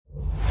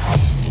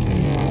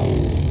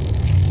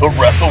the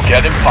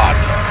WrestleGeddon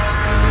Podcast.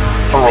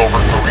 For over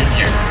 3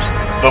 years,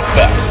 the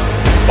best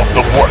of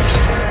the worst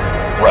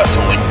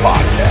wrestling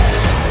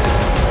podcasts.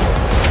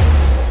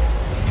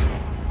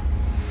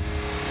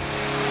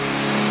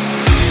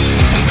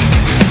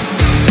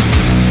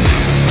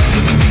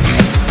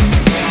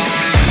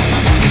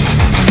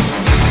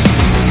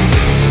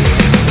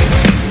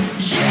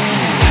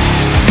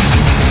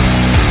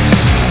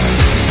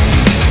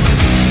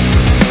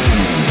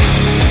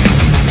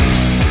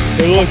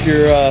 Hey, look,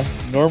 your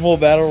normal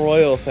battle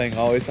royal thing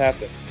always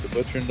happens. The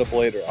Butcher and the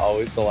Blade are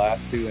always the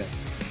last two in.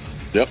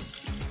 Yep.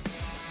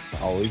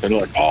 Always. They're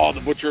like, oh, the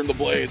Butcher and the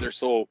Blade, they're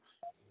so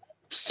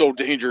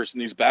dangerous in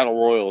these battle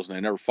royals, and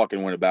they never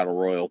fucking win a battle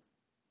royal.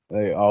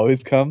 They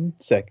always come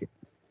second.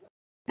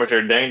 But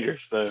they're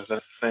dangerous, though.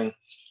 That's the thing.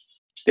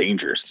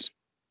 Dangerous.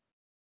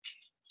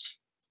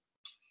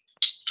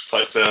 It's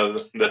like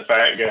the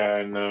fat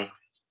guy in the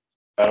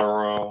battle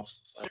royals.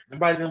 It's like,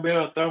 nobody's going to be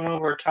able to throw him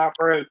over a top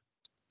rope.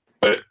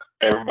 But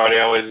everybody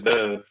always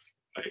does.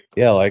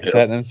 Yeah, like Yep.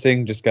 Satnam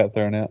Singh just got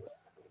thrown out.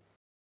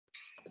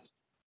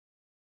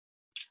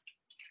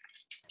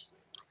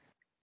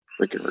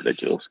 Freaking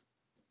ridiculous.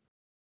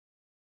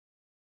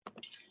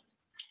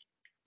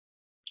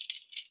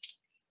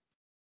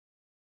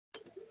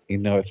 You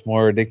know, it's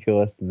more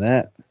ridiculous than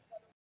that.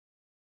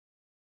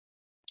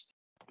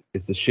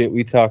 It's the shit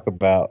we talk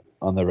about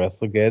on the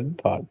WrestleGeddon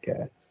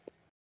Podcast.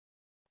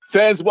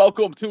 Fans,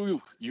 welcome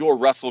to your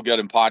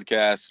WrestleGeddon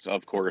Podcast.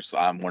 Of course,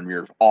 I'm one of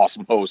your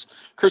awesome hosts,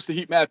 Chris the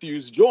Heat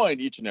Matthews, joined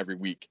each and every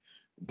week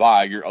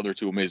by your other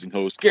two amazing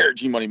hosts, Garrett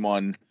G. Money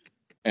Munn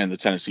and the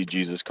Tennessee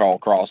Jesus, Carl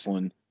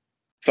Crossland.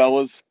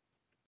 Fellas,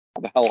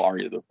 how the hell are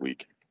you this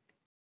week?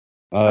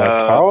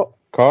 Carl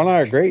and I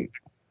are great.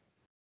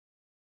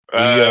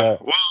 Well,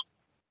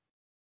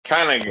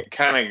 kind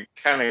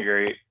of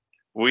great.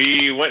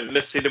 We went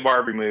to see the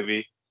Barbie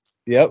movie.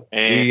 Yep.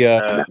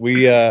 And,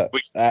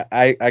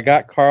 I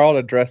got Carl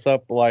to dress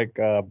up like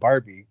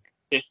Barbie.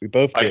 We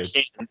both like did.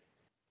 Ken.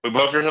 We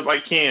both dressed up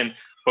like Ken,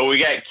 but we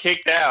got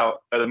kicked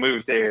out of the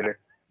movie theater.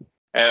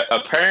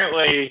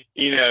 Apparently,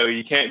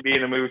 you can't be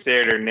in a movie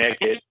theater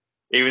naked,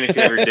 even if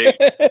you ever do.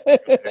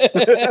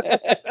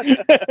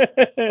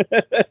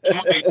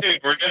 I'm like, dude,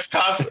 we're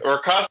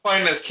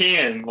cosplaying as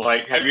Ken.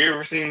 Like, have you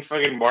ever seen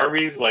fucking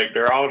Barbies? Like,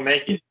 they're all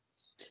naked.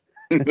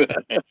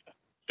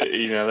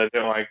 They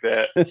don't like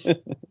that.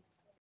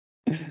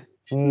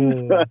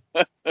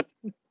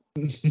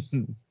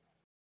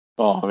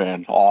 Oh,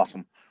 man,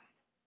 awesome.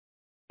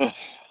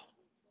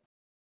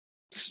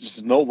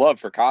 Just no love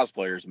for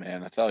cosplayers,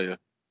 man, I tell you.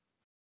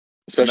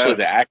 Especially No.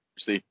 the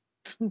accuracy.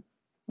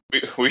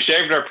 We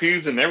shaved our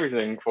pubes and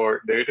everything for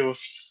it, dude. It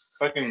was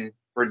fucking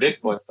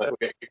ridiculous that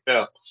we got kicked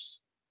out.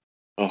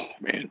 Oh,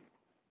 man.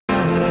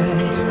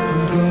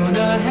 I'm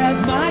gonna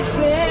have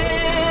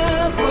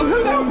myself. Well,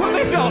 who the hell put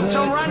this on?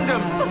 So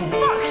random. For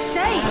fuck's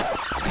sake!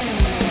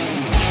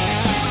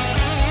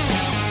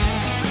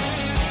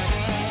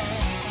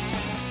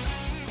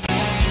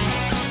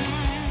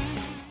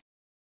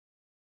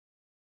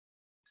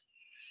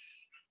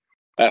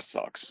 That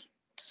sucks.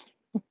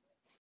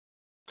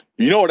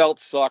 You know what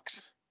else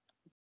sucks?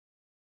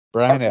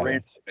 Brian Our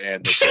Adams.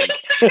 band this week.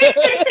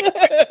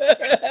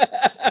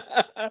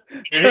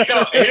 He don't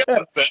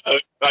sound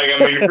like,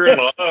 if you're in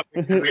love,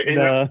 he's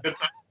No.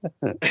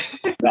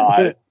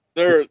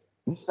 it's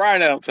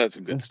Brian Adams had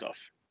some good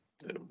stuff.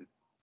 Dude.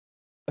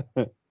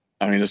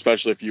 I mean,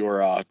 especially if you were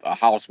a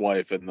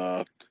housewife in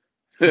the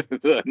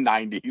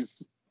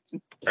 90s,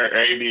 or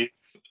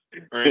 80s.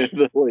 Right?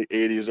 the late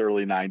 80s,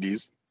 early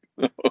 90s.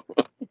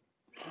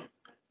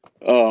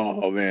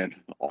 Oh, man.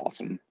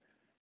 Awesome.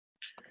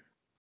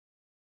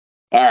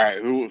 All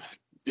right. Who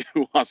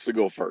wants to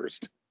go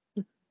first?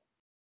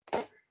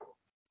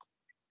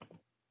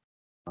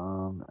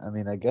 I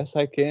mean, I guess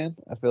I can.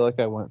 I feel like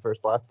I went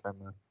first last time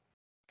though.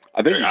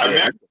 I think you I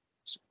did.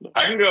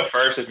 I can go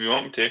first if you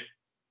want me to. Go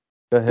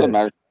Doesn't ahead.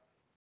 matter.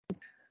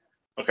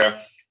 Okay.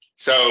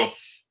 So,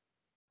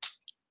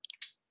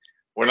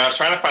 when I was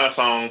trying to find a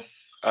song,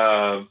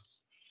 I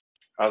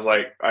was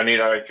like, I need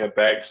like a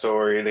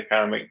backstory to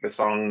kind of make the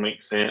song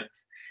make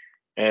sense.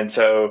 And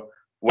so,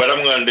 what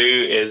I'm going to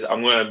do is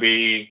I'm going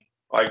to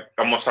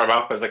start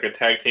off as like a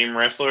tag team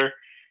wrestler,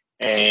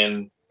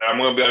 and I'm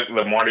going to be like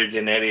the Marty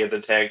Jannetty of the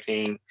tag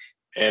team,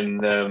 and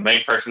the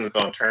main person is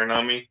going to turn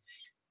on me.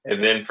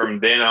 And then from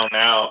then on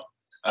out,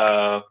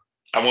 I'm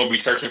going to be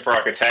searching for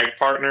like a tag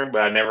partner,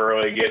 but I never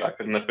really get like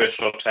an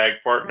official tag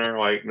partner.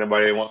 Like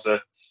nobody wants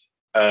to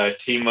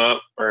team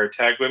up or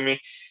tag with me.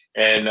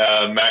 And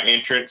my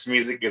entrance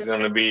music is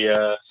going to be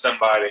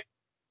Somebody.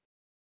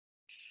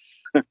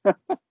 Because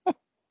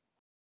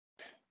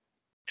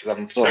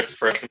I'm searching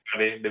for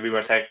somebody to be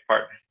my tag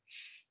partner.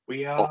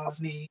 We all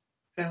need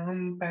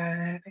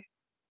somebody.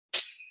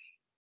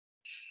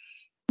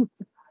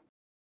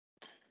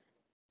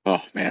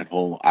 Oh, man.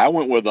 Well, I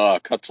went with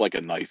Cuts Like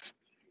a Knife.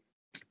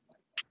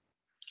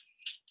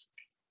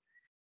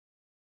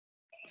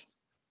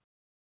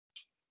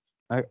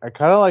 I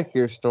kind of like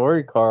your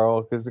story,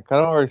 Carl, because it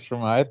kind of works for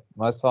my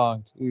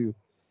song too.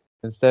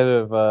 instead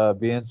of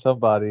being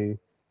somebody,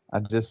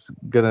 I'm just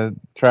gonna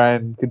try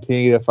and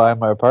continue to find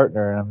my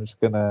partner, and I'm just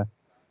gonna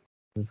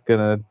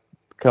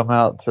come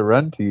out to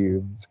run to you.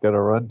 I'm just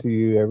gonna run to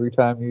you every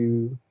time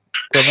you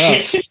come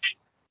out.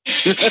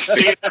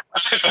 See,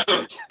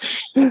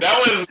 that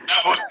was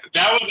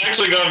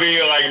actually gonna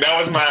be like that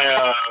was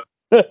my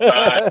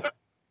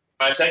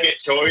second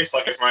choice.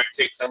 Like if I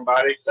pick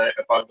somebody, if I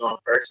was going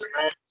first or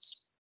not.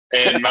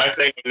 And my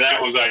thing with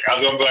that was like I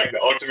was gonna be like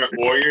the ultimate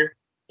warrior,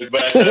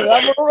 but instead of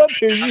I'm like gonna run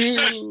to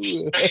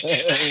you.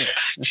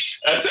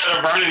 instead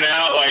of running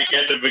out like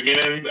at the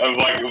beginning of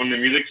like when the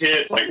music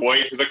hits, like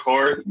wait to the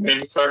chorus and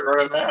then start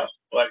running out.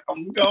 Like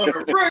I'm gonna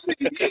run.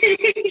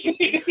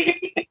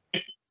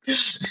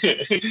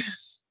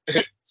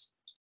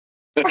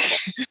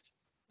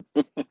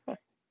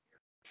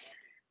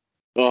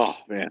 Oh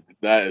man,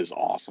 that is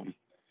awesome.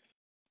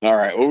 All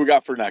right, what we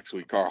got for next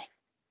week, Carl?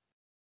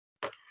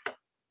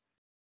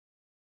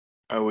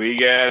 Have we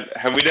done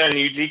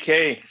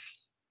UGK?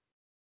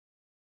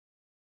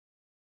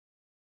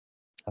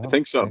 I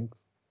think so.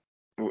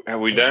 Have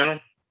we done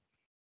them?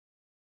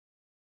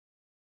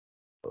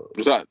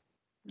 Was that?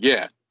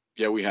 Yeah,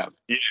 we have.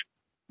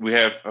 We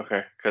have,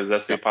 okay, because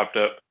that's what popped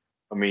up.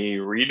 Let me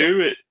redo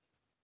it.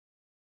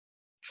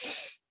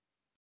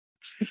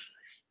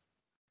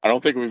 I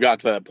don't think we've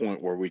got to that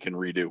point where we can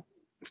redo.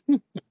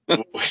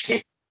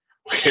 We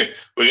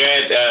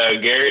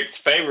got Garrett's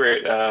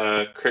favorite,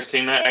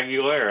 Christina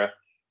Aguilera.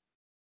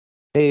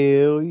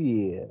 Hell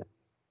yeah!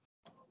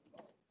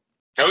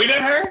 Have we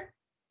done her?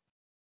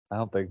 I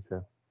don't think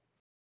so.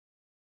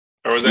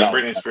 Or was that No.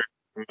 Britney Spears?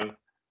 I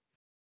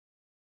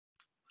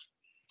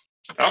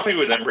don't think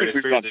we've done Britney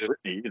Spears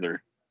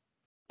either.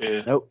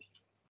 Yeah. Nope.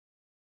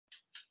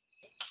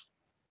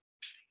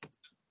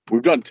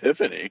 We've done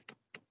Tiffany.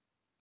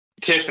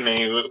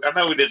 I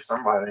know we did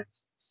somebody.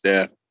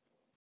 Yeah.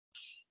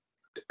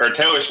 Or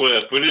Taylor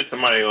Swift. We did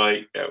somebody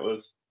like that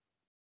was.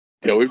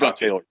 Yeah, we've done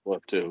Taylor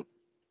Swift too.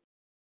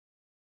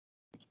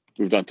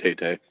 We've done Tay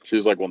Tay. She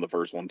was like one of the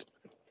first ones.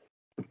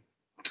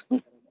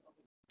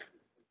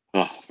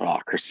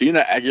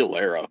 Christina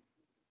Aguilera.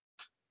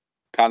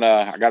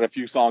 I got a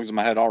few songs in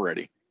my head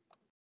already.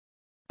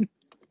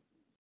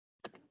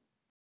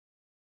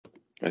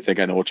 I think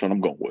I know which one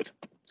I'm going with.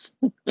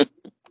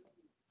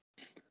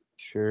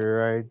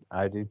 Sure,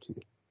 I do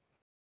too.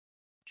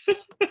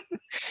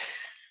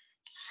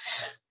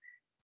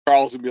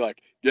 Carl's gonna be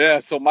like, yeah,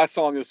 so my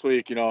song this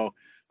week,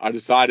 I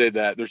decided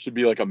that there should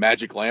be like a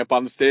magic lamp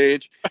on the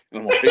stage.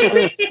 And I'm like,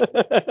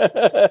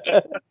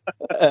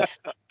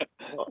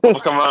 We'll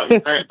come out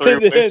and grant 3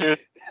 wishes.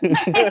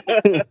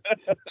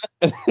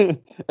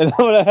 And I'm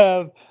gonna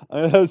have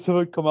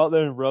someone come out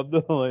there and rub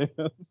the lamp,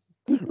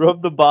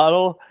 rub the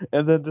bottle,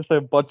 and then just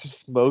a bunch of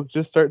smoke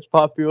just starts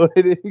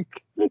populating.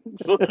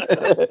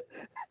 And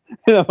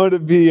I'm gonna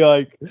be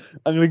like,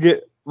 I'm gonna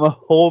get my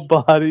whole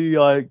body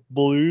like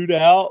blued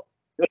out.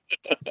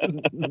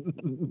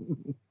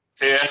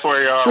 See, that's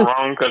where y'all are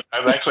wrong because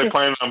I was actually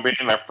planning on being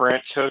a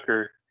French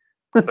hooker.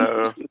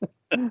 So,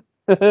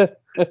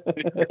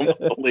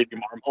 Lady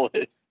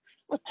Marmalade.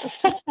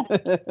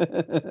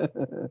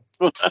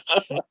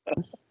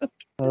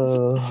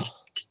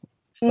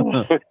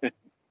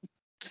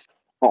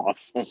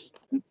 Awesome.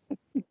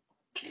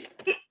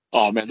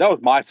 Oh man, that was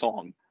my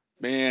song,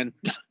 man.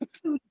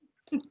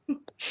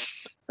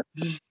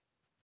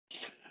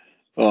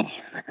 Oh,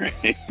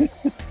 right.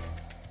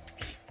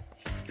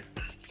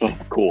 Oh,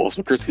 cool.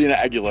 So Christina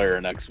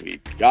Aguilera next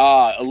week.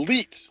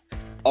 Elite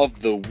of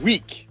the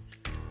week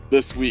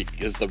this week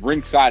is the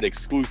ringside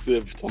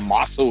exclusive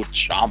Tommaso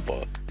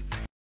Ciampa.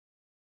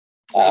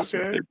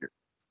 Awesome figure.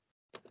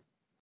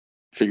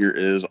 Figure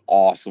is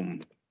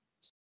awesome.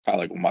 Kind of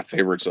like one of my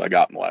favorites that I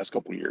got in the last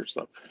couple of years.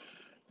 So,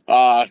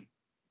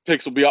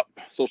 pics will be up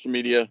social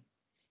media.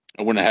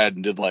 I went ahead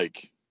and did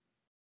like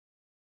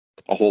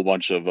a whole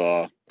bunch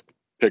of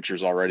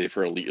pictures already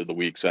for Elite of the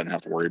Week, so I didn't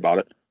have to worry about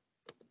it.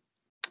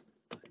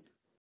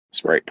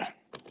 That's right.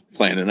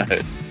 Planning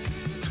ahead.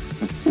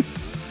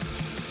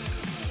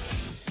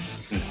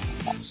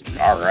 Awesome.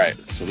 All right.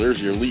 So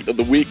there's your Elite of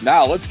the Week.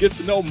 Now let's get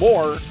to know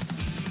more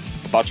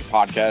about your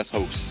podcast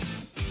hosts.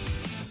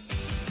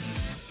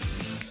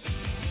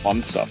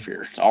 Fun stuff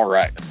here. All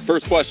right.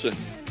 First question.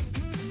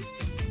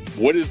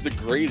 What is the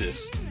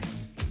greatest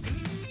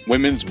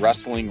women's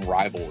wrestling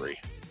rivalry?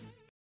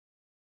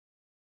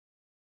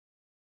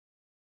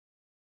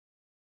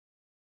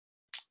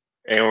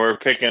 and we're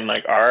picking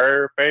like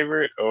our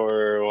favorite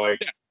or like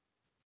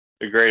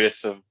the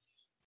greatest of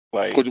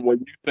like. What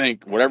you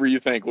think? Whatever you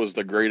think was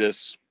the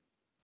greatest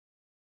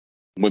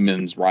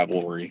women's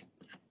rivalry.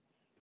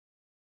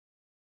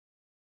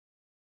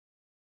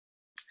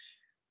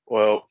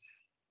 Well,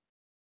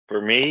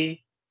 for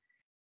me,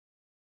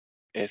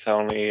 it's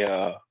only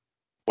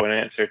one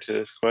answer to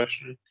this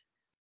question,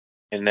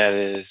 and that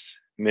is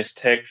Miss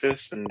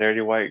Texas and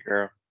Dirty White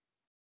Girl.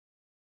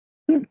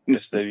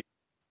 Just the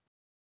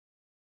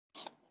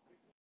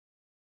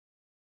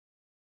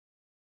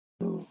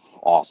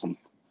Awesome.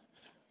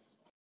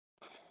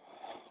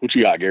 What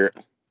you got, Garrett?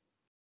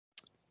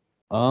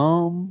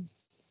 I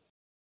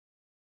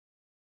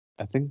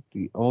think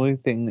the only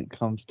thing that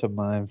comes to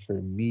mind for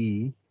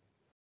me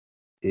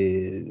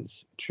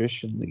is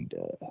Trish and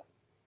Lita.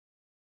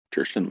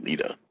 Tristan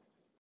Lita.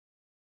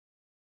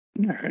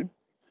 All right.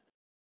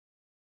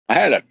 I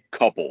had a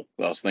couple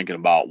that I was thinking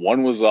about.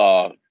 One was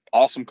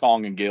Awesome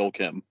Kong and Gail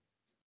Kim,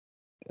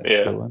 That's a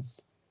Yeah. good one.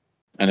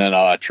 and then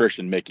Trish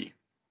and Mickey.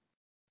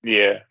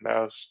 Yeah, that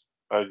was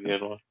a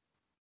good one.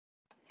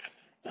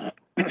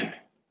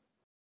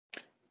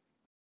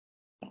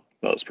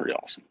 That was pretty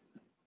awesome.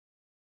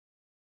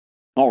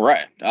 All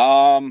right.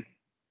 I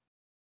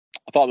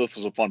thought this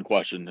was a fun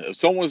question. If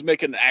someone was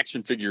making an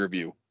action figure of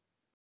you,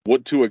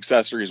 what 2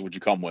 accessories would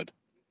you come with?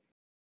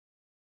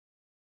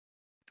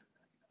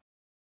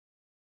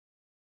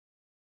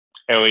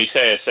 And when you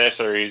say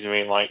accessories, you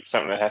mean like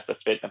something that has to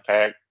fit in a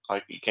pack?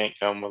 Like you can't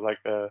come with like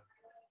a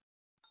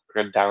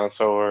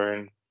dinosaur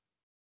and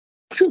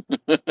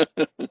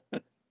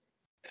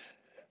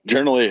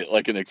Generally,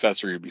 like an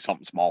accessory would be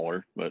something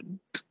smaller, but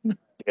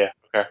yeah,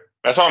 okay.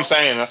 That's what I'm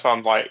saying. That's why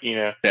I'm like,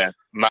 yeah,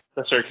 my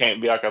accessory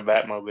can't be like a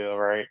Batmobile,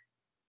 right?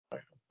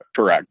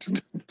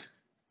 correct.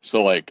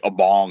 So like a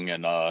bong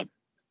and a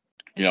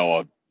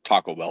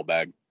Taco Bell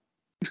bag.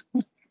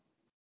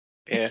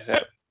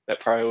 Yeah, that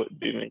probably would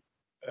be me.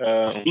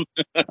 All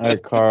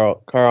right,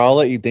 Carl, I'll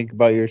let you think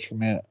about yours for a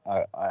minute.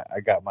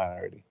 I got mine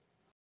already.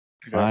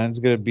 Okay. Mine's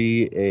gonna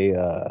be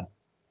a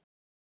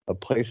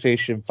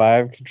PlayStation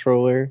 5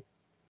 controller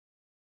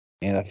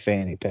and a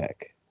fanny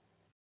pack.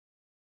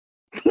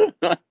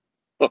 A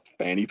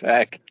fanny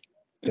pack.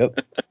 Yep.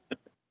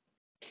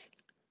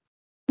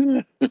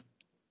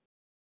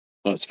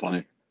 That's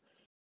funny.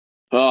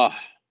 I've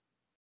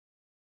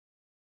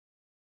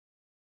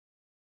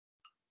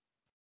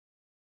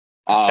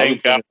been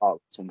thinking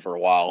about this one for a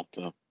while.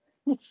 So.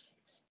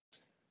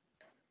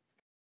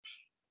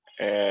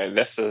 And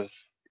this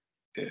is,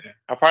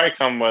 I'll probably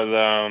come with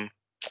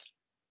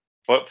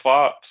flip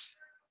flops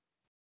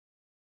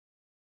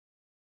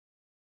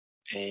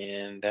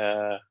and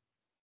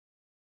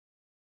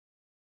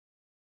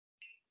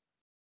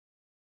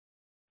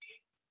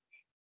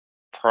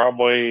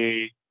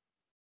probably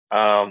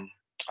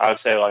I'd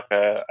say like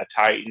a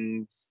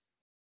Titans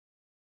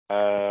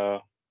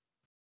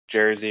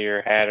jersey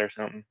or hat or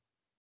something.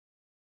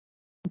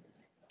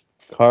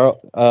 Carl,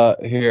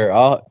 here,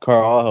 I'll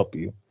help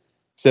you.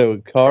 So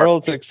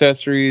Carl's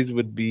accessories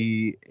would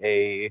be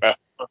a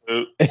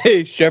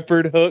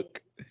shepherd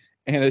hook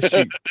and a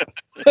sheep.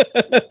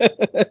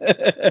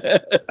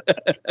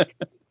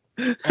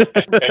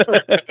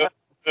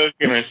 Hook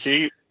and a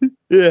sheep.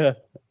 Yeah.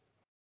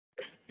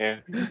 Yeah.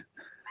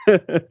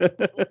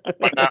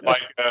 But not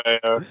like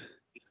a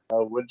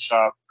wood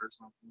shop or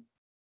something.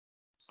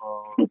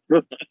 So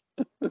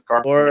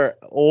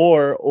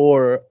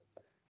or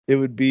it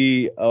would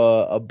be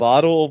a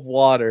bottle of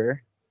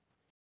water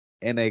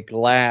and a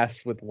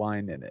glass with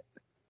wine in it.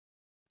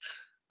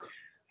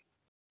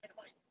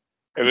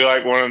 it'd be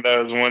like one of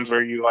those ones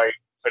where you like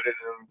put it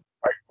in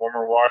like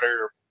warmer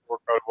water or pour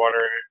cold water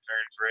and it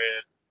turns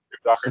red.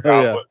 It's like a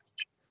Oh, yeah. goblet.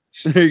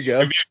 There you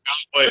go.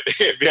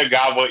 It'd be a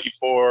goblet. You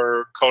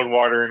pour cold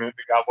water in it.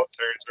 The goblet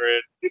turns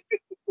red.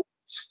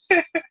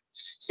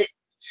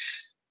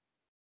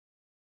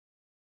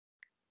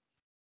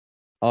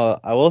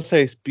 I will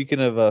say, speaking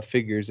of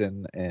figures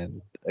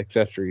and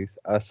accessories,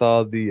 I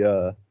saw at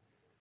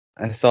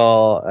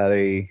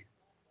a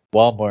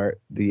Walmart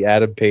the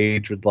Adam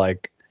Page with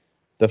like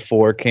the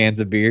 4 cans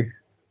of beer.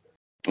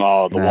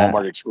 Oh, the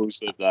Walmart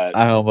exclusive. That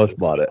I almost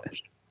bought it.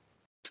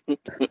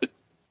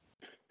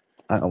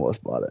 I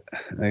almost bought it.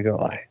 I ain't gonna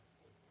lie.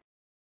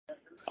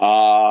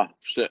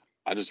 Shit.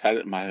 I just had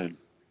it in my head.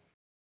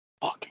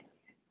 Fuck.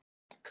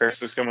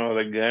 Curse is coming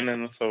with a gun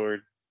and a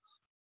sword.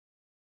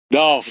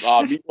 No,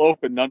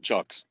 meatloaf and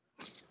nunchucks.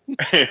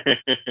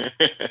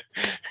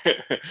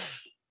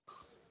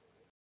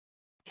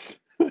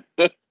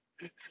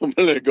 I'm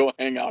gonna go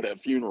hang out at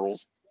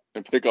funerals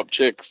and pick up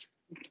chicks.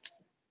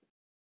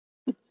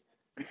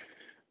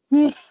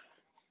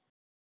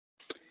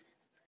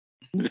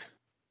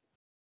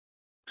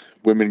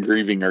 Women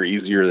grieving are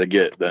easier to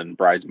get than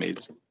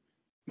bridesmaids.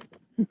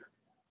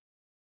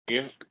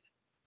 Yeah.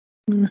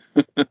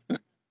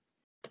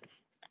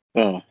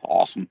 Oh,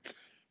 awesome.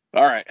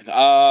 All right.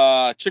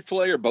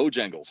 Chick-fil-A or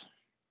Bojangles?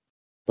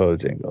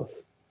 Bojangles.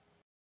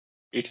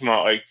 You talking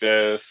about like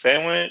the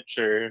sandwich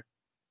or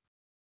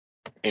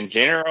in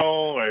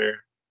general or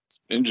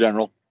In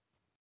general.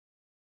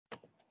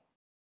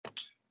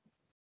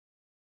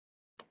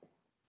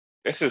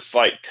 this is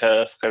like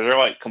tough because they're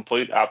like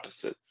complete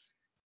opposites.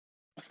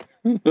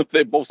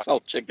 They both sell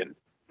chicken.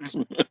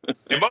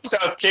 They both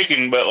sell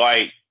chicken, but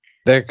like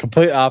They're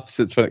complete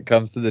opposites when it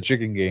comes to the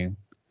chicken game.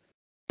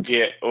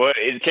 yeah, well,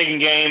 chicken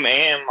game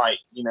and like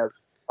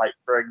like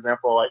for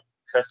example, like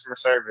customer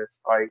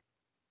service. Like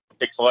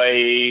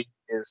Chick-fil-A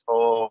is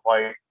full of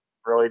like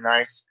really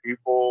nice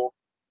people.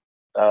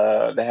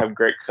 They have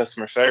great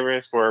customer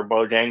service. Where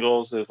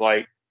Bojangles is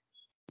like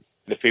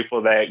the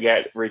people that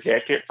get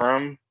rejected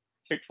from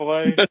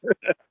Chick-fil-A.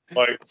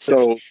 Like,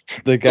 So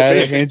The guy that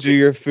basically- hands you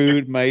your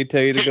food might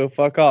tell you to go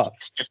fuck off.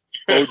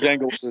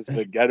 Bojangles is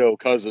the ghetto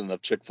cousin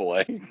of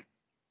Chick-fil-A.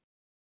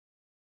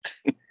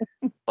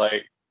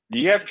 like, do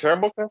you have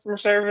terrible customer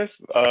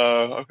service?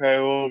 Okay,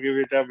 we'll give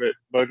you that, but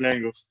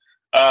Bojangles.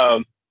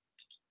 I'll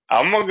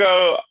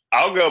go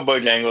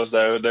Bojangles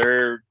though.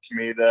 They're, to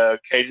me, the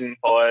Cajun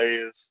filet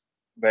is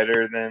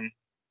better than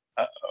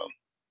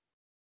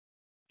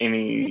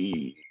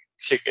any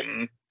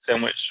chicken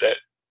sandwich that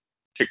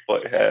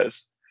Chick-fil-A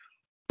has.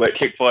 But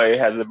Chick-fil-A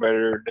has a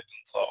better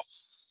dipping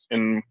sauce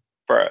and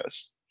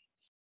fries.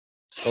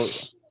 Oh,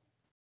 yeah.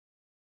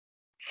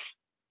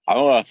 I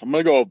don't know. I'm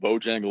gonna go with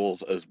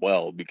Bojangles as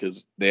well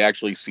because they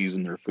actually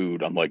season their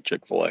food, unlike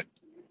Chick-fil-A.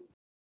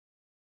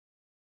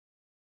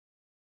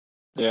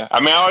 Yeah, I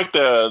mean, I like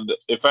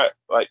if I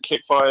like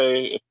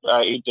Chick-fil-A, if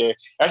I eat there,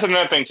 that's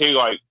another thing too.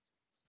 Like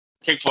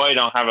Chick-fil-A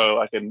don't have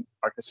a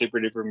super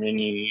duper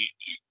menu.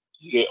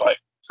 You get like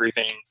 3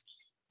 things,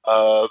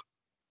 but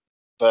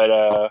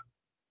the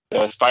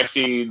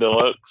spicy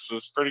deluxe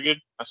is pretty good.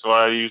 That's what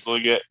I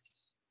usually get.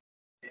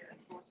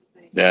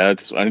 Yeah,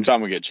 it's anytime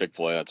we get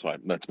Chick-fil-A,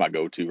 that's my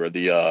go-to, or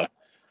the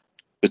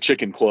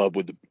chicken club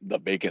with the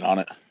bacon on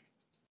it.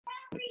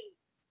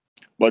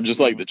 But just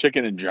like the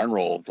chicken in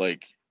general,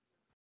 like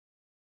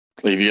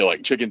if you get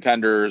like chicken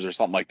tenders or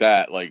something like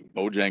that, like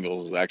Bojangles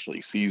is actually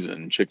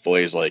seasoned. Chick-fil-A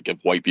is like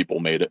if white people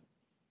made it.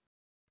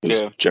 'Cause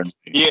Yeah. generally,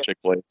 Yeah.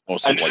 Chick-fil-A is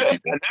mostly white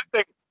people.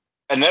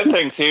 Another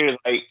thing too is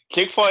like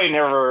Chick-fil-A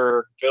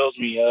never fills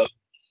me up.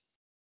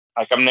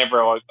 Like I'm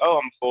never like, oh,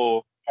 I'm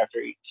full after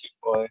eating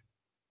Chick-fil-A.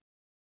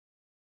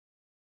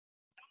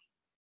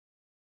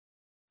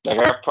 Like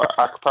I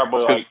could probably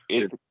It's like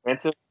good. it's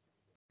expensive,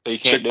 so you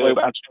can't do Chick-fil-A it.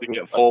 But wants you to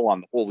get full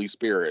on the Holy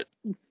Spirit.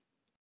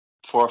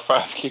 4 or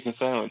 5 chicken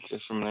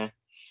sandwiches from there.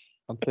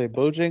 I'd say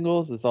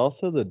Bojangles is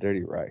also the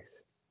dirty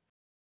rice.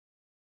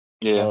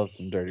 I Yeah, love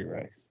some dirty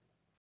rice.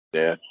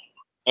 Yeah.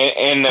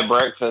 and the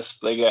breakfast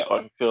they got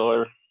like a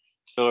killer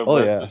Oh,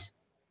 yeah. breakfast.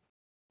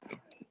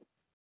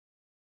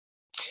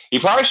 You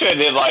probably should have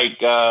did like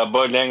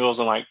Bojangles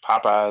and like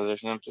Popeyes or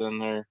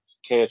something or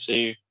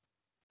KFC.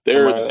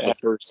 They're Somewhere the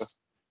first.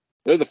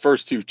 They're the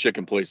first 2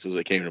 chicken places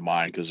that came to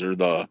mind because they're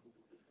the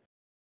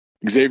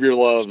Xavier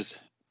loves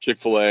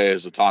Chick-fil-A,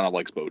 Zatanna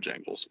likes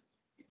Bojangles.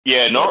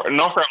 Yeah, North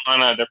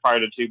Carolina, they're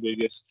probably the 2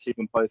 biggest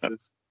chicken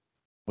places.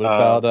 What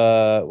about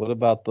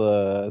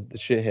the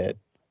shithead?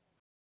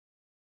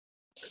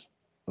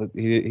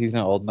 He's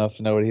not old enough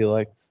to know what he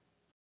likes.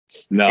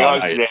 No, He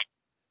likes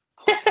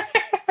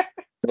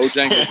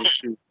Bojangles is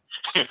too.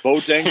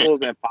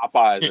 Bojangles and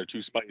Popeyes are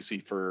too spicy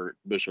for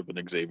Bishop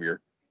and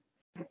Xavier.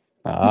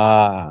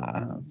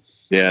 Ah.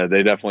 Yeah,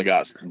 they definitely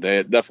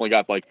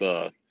got like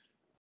the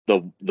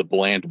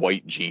bland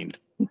white gene.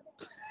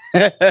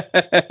 I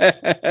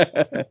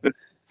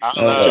don't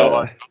know. So-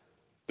 like,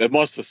 It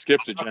must have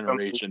skipped a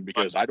generation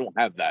because I don't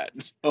have that.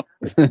 So,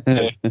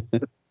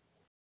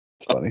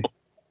 Funny.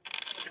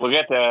 we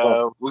get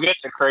the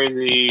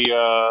crazy.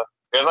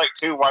 There's like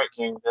 2 white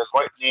genes. There's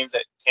white genes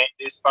that can't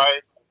do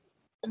spice,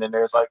 and then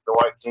there's like the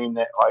white gene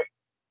that like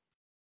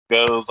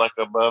goes like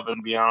above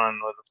and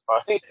beyond with the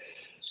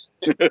spice.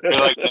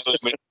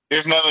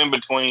 There's no in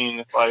between.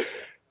 It's like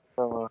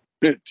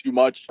too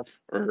much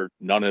or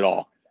none at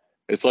all.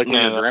 It's like when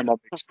No, your no. grandma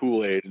makes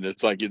Kool-Aid and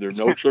it's like either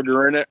no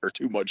sugar in it or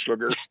too much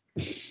sugar.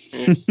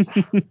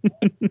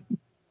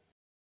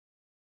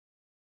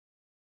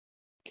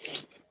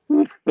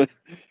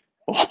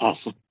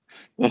 Awesome.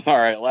 All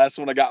right, last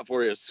one I got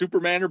for you is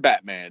Superman or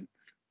Batman?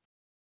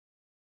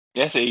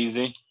 that's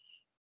easy.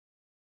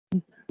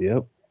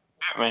 Yep.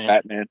 Man.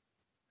 Batman.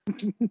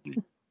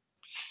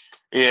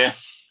 Yeah.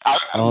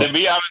 Oh. To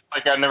be honest,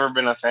 like I've never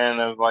been a fan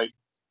of like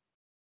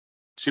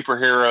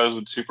superheroes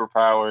with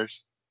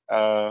superpowers.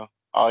 I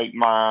like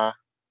my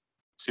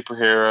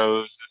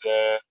superheroes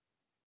to,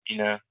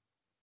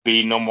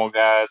 be normal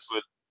guys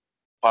with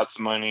lots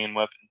of money and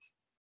weapons.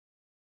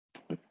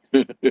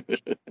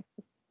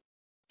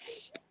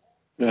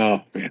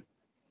 Oh man.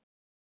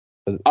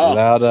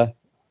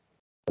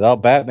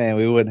 Without Batman,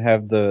 we wouldn't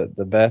have the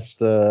best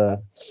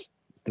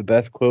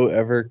quote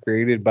ever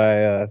created by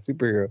a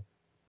superhero,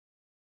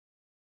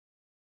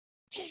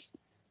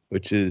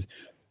 which is,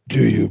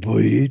 "Do you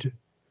bleed?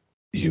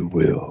 You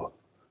will."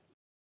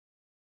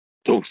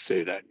 Don't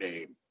say that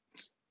name.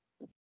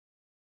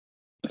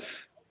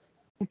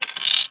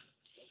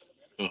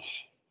 Ugh,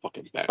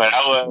 fucking Batman. But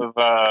I love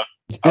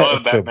So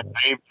Batman. bad.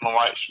 I even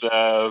watched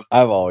I've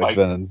always like-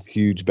 been a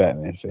huge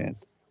Batman fan.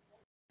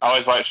 I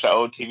always watched the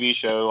old TV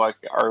show like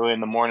early in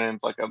the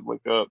mornings, like I'd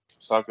wake up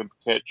so I could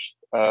catch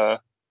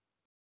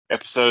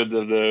episodes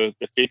of the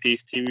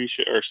 50s TV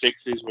show or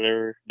 60s,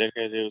 whatever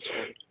decade it was.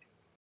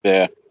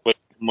 Yeah.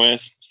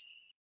 West.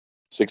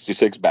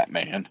 66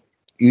 Batman.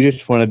 You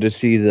just wanted to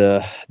see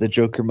the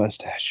Joker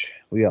mustache.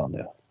 We all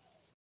know.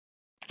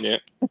 Yeah.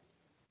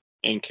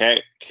 And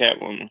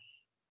Catwoman.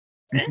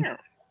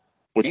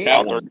 Which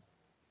Yeah. Batman?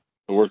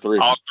 There were 3.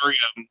 All 3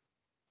 of them.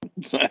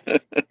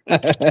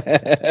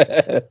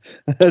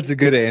 That's a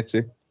good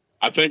answer.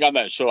 I think on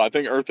that show, I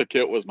think Eartha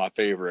Kitt was my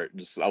favorite.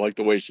 Just I like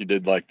the way she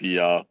did like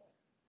the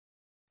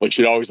like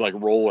she'd always like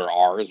roll her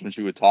R's when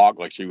she would talk,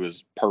 like she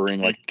was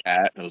purring like a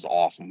cat. It was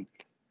awesome.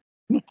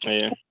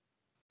 Yeah.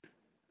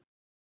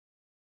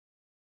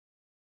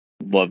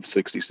 Love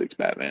 66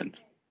 Batman.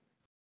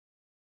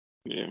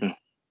 Yeah.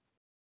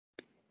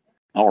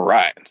 All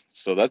right.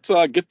 So that's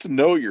get to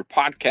know your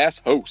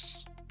podcast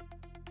hosts.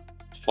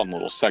 Fun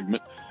little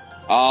segment.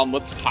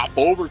 Let's hop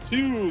over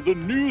to the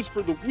news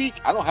for the week.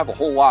 I don't have a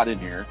whole lot in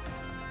here.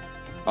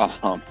 I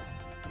don't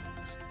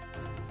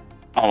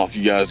know if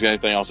you guys got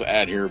anything else to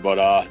add here,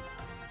 but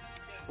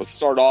let's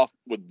start off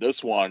with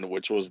this one,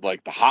 which was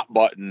like the hot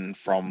button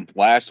from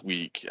last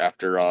week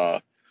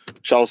after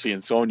Chelsea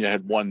and Sonya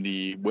had won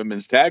the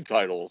women's tag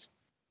titles.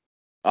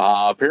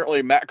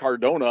 Apparently Matt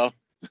Cardona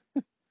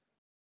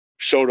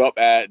showed up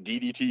at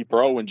DDT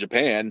Pro in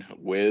Japan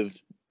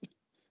with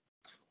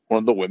one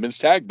of the women's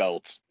tag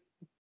belts.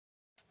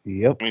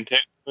 Yep. I mean,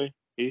 technically,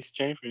 he's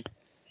champion.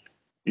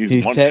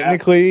 He's one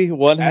technically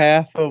one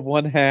half of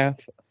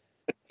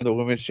the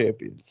women's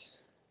champions.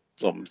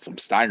 some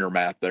Steiner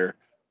math there.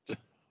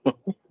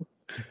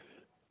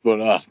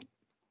 But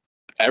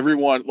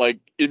everyone like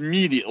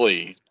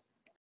immediately,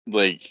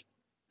 like,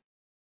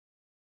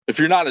 if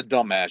you're not a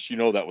dumbass, you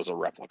know that was a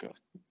replica.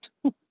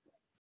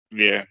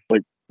 Yeah.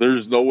 Like,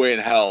 there's no way in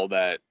hell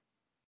that,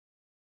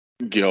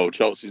 you know,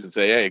 Chelsea's would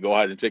say, hey, go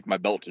ahead and take my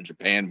belt to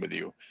Japan with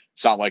you.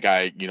 It's not like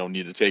I, you know,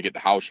 need to take it to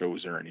house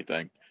shows or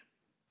anything.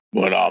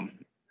 But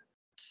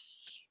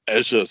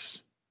it's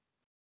just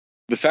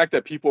the fact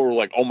that people were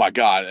like, oh my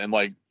God, and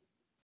like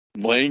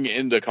laying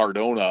into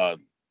Cardona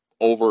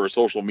over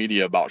social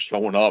media about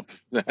showing up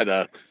at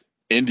a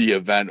indie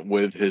event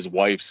with his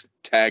wife's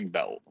tag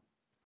belt.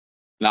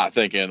 Not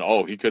thinking,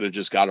 oh, he could have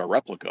just got a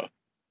replica.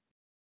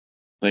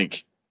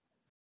 Like,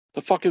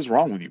 the fuck is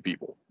wrong with you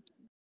people?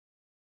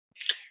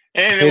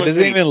 And It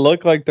doesn't even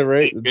look like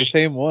the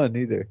same one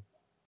either.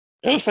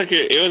 It was like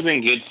it was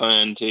in good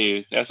fun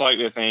too. That's like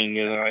the thing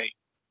is like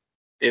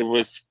it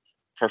was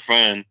for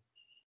fun.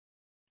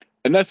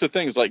 And that's the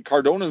thing is like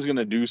Cardona's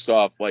gonna do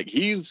stuff like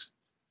he's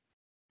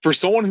for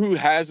someone who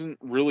hasn't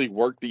really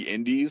worked the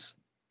indies.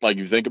 Like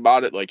you think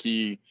about it, like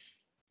he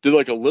did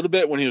like a little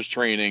bit when he was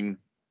training,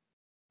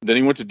 then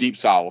he went to Deep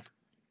South,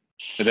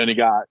 and then he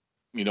got,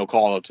 you know,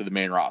 called up to the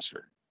main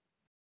roster.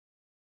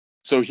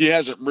 So he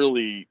hasn't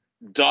really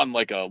done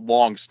like a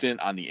long stint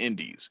on the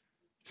indies.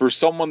 For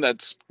someone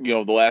that's, you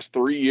know, the last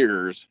 3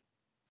 years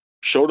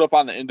showed up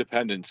on the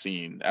independent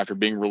scene after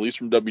being released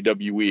from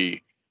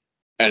WWE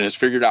and has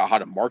figured out how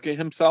to market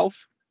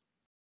himself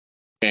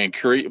and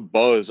create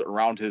buzz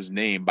around his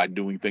name by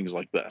doing things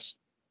like this.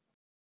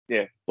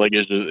 Yeah. Like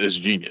it's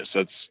genius.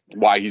 That's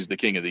why he's the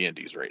king of the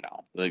indies right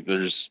now. Like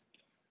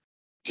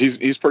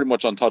he's pretty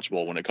much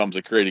untouchable when it comes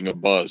to creating a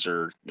buzz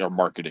or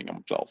marketing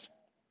himself.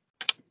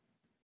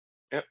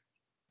 Yep.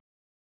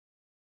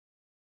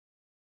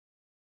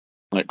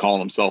 Like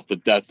calling himself the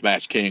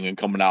Deathmatch King and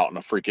coming out in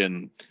a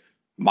freaking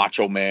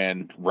Macho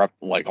Man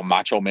like a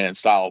Macho Man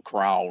style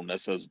crown that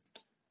says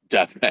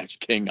Deathmatch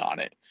King on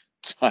it.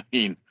 So, I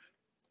mean,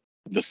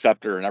 the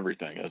scepter and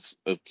everything. It's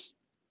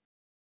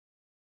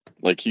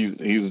like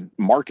he's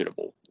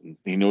marketable.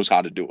 He knows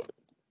how to do it.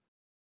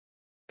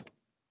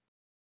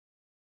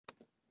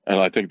 And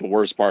I think the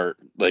worst part,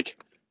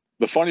 like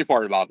the funny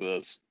part about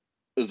this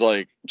is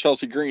like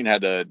Chelsea Green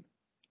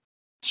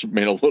she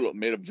made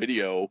a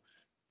video,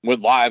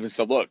 went live and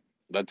said, look,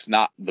 that's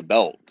not the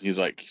belt. He's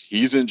like,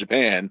 he's in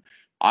Japan.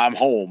 I'm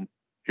home.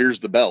 Here's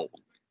the belt.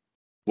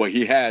 What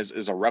he has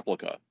is a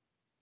replica.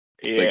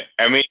 Yeah. Like,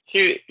 I mean,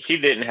 she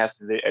didn't have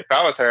to do it. If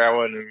I was her, I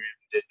wouldn't have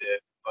did that.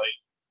 Like,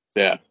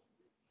 yeah.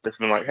 just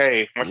been like,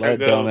 hey, my show Let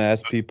go.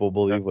 dumbass people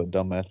believe what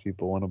dumbass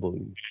people want to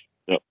believe.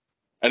 Yep.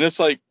 And it's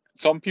like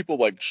some people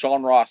like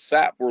Sean Ross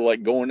Sapp were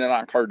like going in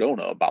on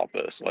Cardona about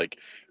this. Like,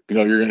 you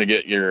know, you're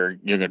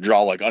gonna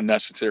draw like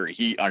unnecessary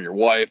heat on your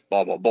wife,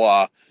 blah blah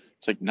blah.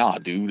 It's like, nah,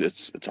 dude,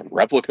 it's a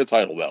replica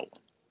title belt.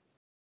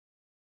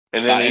 And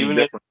It's then not any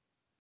different.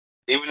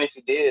 even if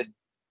you did,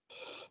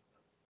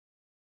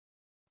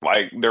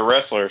 like the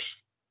wrestlers,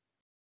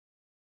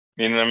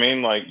 you know what I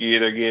mean? Like you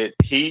either get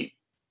heat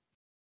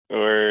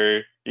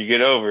or you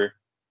get over.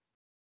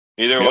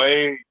 Either Yep.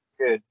 way,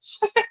 good.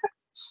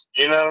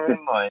 You know what I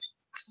mean? Like,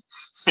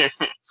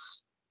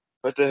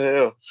 what the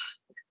hell?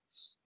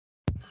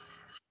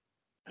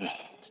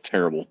 It's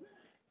terrible.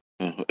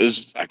 I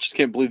just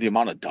can't believe the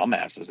amount of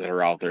dumbasses that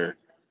are out there.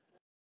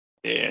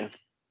 Yeah.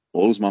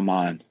 Blows my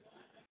mind.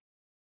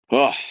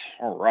 Oh,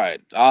 all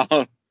right.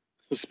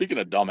 Speaking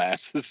of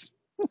dumbasses,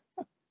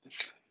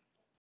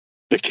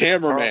 the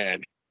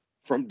cameraman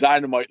from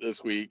Dynamite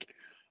this week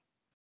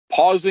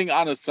pausing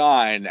on a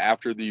sign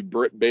after the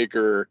Britt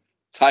Baker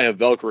Taya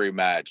Valkyrie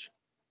match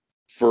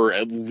for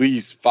at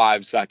least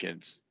 5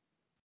 seconds.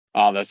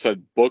 That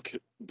said, book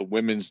the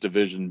women's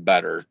division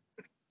better.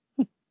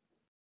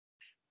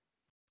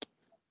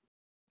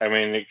 I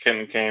mean, it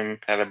couldn't came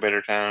at a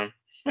better time.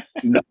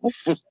 No.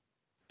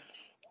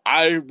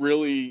 I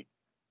really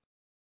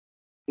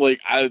like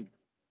I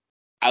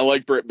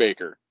like Britt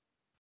Baker.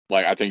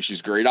 Like, I think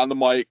she's great on the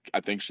mic.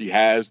 I think she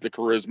has the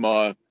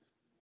charisma,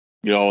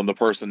 and the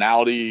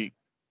personality.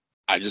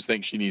 I just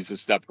think she needs to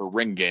step her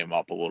ring game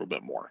up a little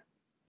bit more.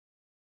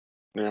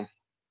 Yeah.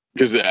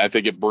 Because I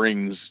think it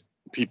brings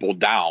people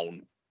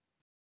down.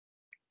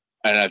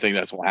 And I think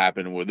that's what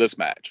happened with this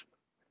match.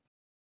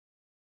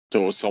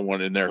 So it was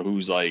someone in there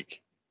who's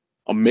like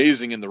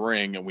amazing in the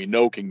ring and we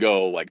know can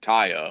go, like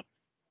Taya,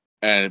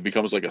 and it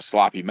becomes like a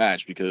sloppy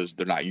match because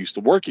they're not used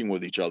to working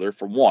with each other,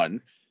 for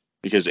one,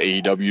 because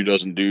AEW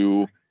doesn't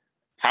do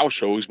house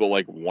shows but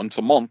like once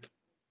a month.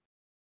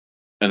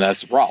 And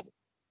that's the problem.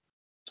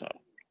 So if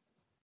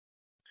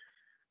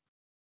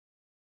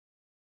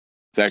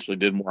they actually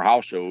did more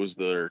house shows,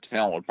 their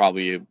talent would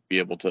probably be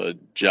able to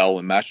gel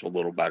and mesh a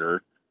little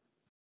better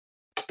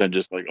than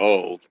just like,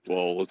 oh,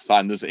 well, let's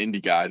sign this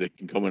indie guy that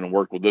can come in and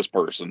work with this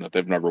person that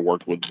they've never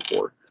worked with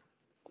before.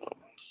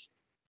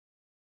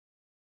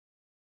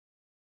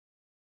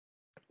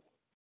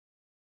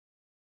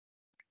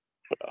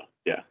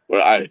 Yeah,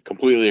 but I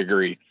completely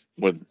agree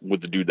with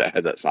the dude that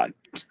had that sign.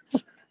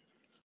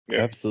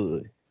 Yeah.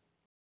 Absolutely.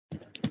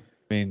 I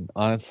mean,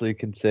 honestly,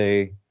 can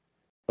say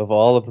of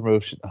all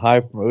the high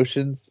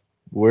promotions,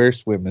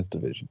 worst women's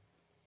division.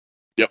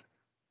 Yep.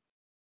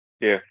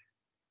 Yeah.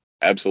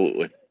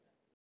 Absolutely.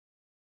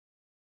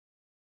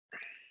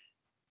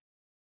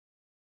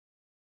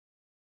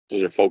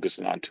 They're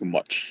focusing on too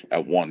much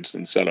at once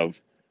instead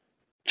of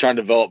trying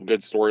to develop good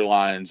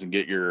storylines and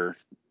get your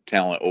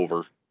talent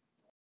over.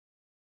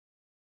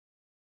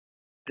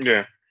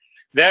 Yeah.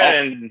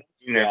 That and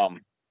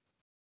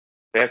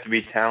they have to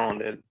be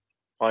talented.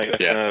 Like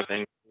that's another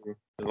thing. Is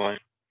like,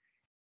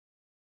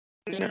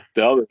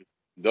 The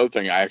other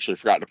thing I actually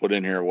forgot to put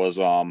in here was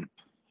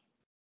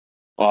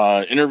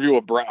interview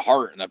with Bret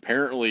Hart, and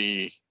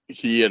apparently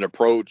he had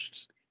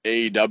approached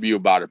AEW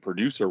about a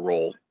producer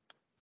role,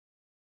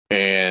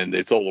 and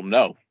they told him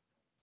no.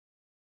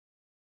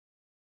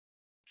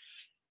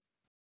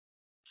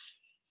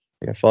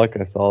 Yeah, I feel like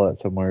I saw that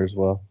somewhere as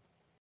well.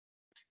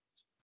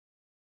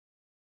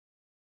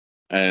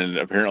 And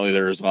apparently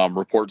there's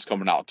reports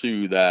coming out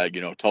too that,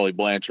 Tully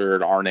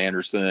Blanchard, Arn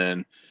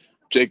Anderson,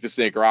 Jake the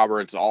Snake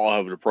Roberts all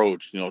have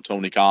approached,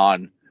 Tony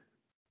Khan,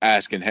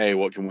 asking, hey,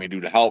 what can we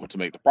do to help to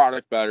make the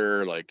product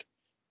better? Like,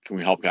 can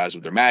we help guys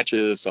with their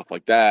matches, stuff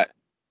like that?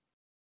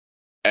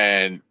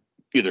 And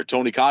either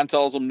Tony Khan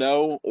tells them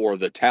no, or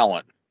the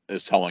talent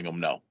is telling them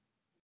no.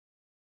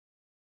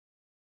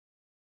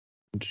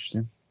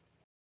 Interesting.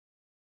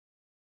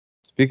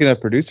 Speaking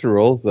of producer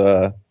roles,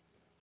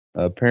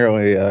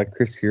 apparently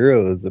Chris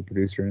Hero is a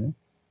producer in it.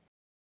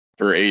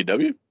 For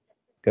AEW?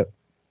 Yep.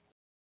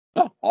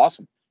 Oh,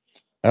 awesome.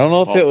 I don't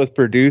know if it was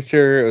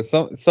producer or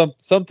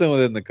something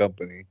within the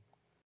company.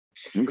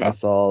 Okay. I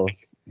saw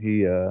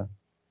he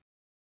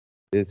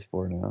is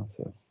for now.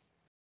 So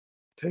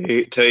tell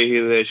you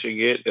who they should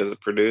get as a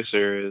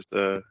producer is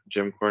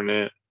Jim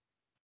Cornette.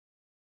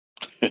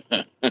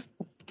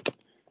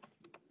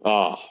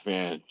 Oh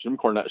man, Jim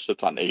Cornette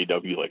shits on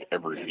AEW like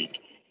every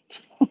week.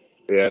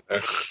 Yeah.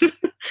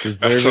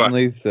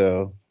 deservedly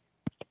so.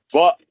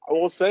 But I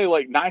will say,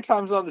 like 9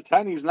 times out of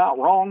 10, he's not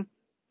wrong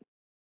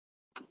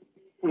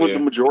with the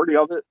majority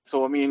of it.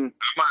 So I mean,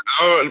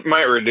 I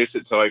might reduce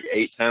it to like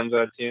 8 times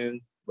out of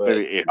 10, but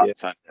maybe 8 out of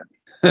 10.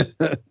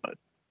 But,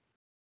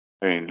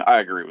 I mean, I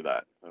agree with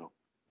that. So.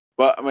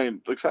 But I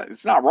mean,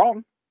 it's not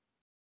wrong.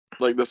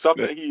 Like the stuff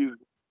that he's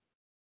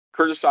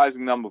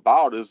criticizing them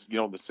about is,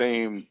 the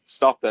same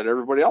stuff that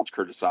everybody else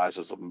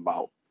criticizes them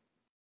about.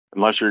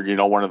 Unless you're,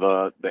 one of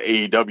the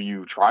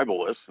AEW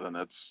tribalists, then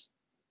it's,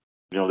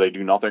 they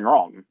do nothing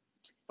wrong.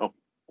 Oh,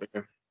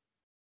 okay.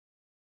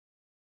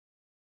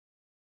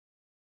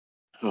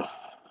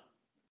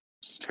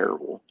 It's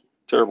terrible.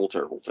 Terrible,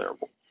 terrible,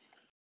 terrible.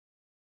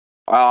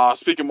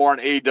 Speaking more on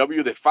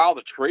AEW, they filed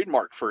a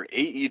trademark for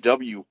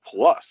AEW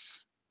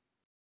Plus.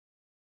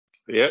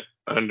 Yep,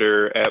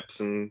 under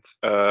apps and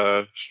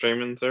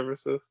streaming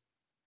services.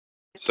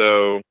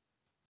 So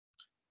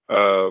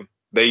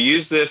they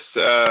use this,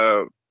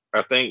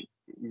 I think,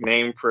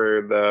 name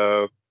for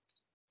the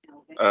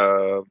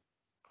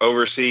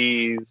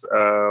overseas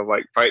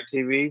like Fight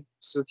TV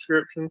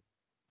subscription.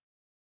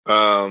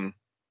 So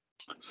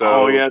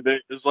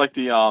it's like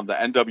the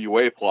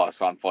NWA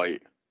Plus on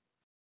Fight.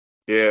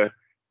 Yeah.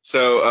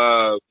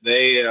 So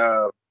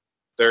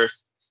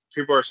there's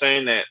people are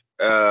saying that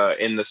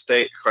in the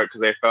state,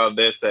 because they found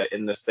that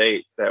in the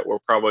States that we're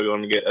probably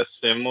going to get a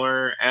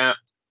similar app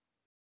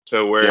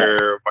to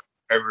where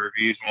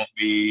reviews won't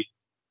be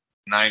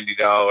 $90.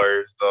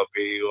 They'll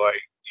be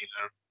like,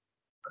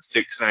 a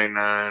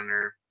 $6.99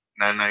 or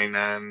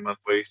 $9.99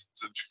 monthly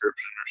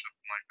subscription or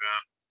something like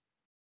that.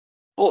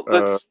 Well,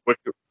 that's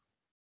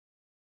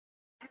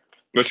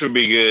which would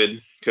be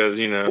good because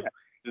you're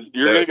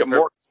going to get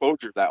more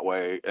exposure that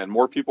way, and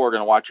more people are going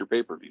to watch your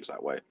pay-per-views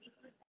that way.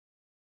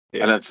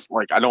 Yeah. And it's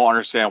like, I don't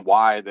understand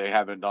why they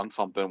haven't done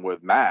something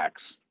with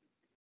Max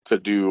to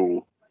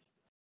do,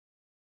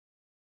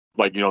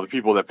 like, the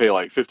people that pay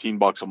like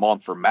 $15 a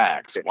month for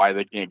Max, why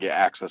they can't get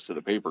access to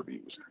the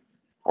pay-per-views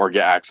or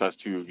get access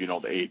to, the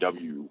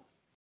AEW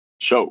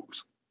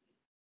shows,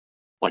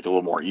 like a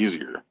little more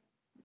easier.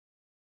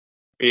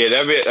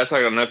 Yeah, that's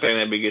like another thing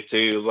that'd be good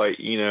too. Is like,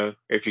 you know,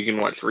 if you can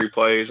watch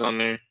replays on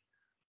there,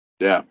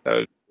 Yeah.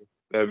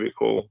 that'd be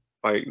cool.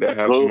 Like they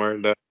have Well, somewhere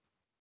to.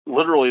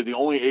 literally, the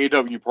only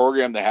AEW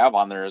program they have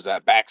on there is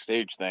that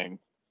backstage thing.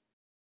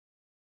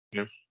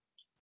 Yeah. Which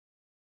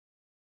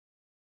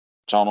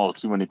I don't know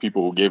too many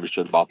people who gave a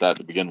shit about that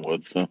to begin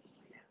with. So.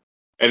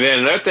 And then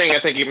another thing I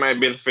think you might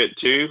benefit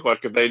too,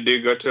 like if they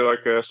do go to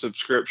like a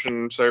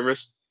subscription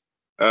service,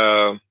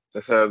 that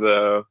has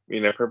the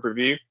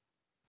pay-per-view,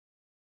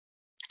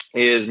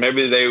 is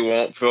maybe they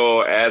won't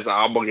feel as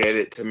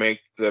obligated to make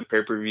the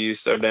pay-per-view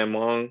so damn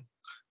long.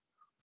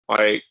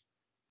 Like,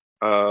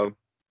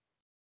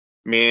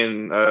 me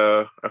and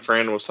a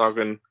friend was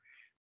talking.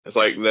 It's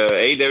like the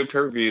AEW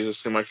pay-per-views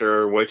just seem like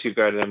they're way too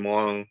goddamn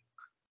long.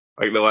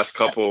 Like the last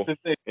couple,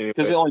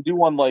 Because they only do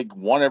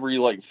one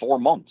every 4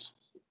 months.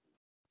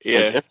 Yeah,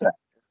 Like, if that.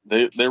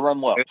 They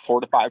run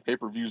 4 to 5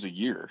 pay-per-views a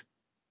year.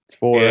 It's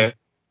 4. yeah,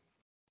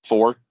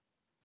 4.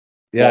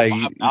 Yeah, Well,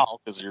 5 now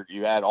because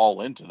you add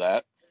All into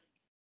that,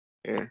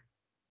 yeah.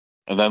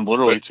 and then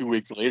literally 2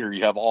 weeks later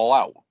you have All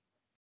Out.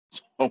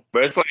 So,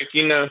 But it's like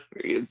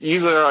it's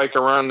usually like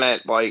around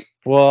that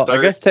well, I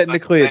third- guess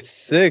technically it's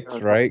 6,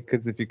 right?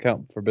 Because if you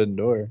count Forbidden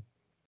Door.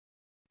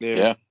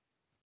 yeah.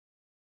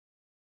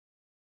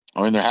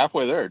 I mean, they're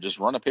halfway there. Just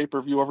run a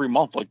pay-per-view every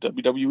month like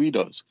WWE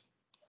does.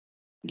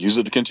 Use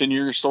it to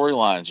continue your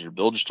storylines or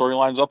build your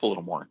storylines up a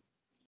little more.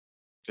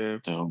 Yeah.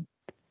 So,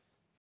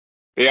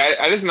 Yeah,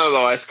 I just know the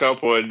last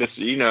couple. And just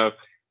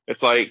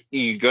it's like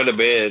you go to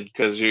bed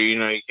because you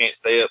can't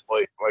stay up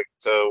like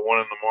till 1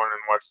 a.m.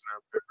 watching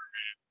that.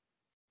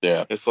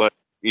 yeah. It's like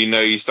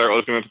you start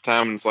looking at the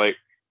time and it's like,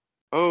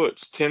 oh,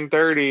 it's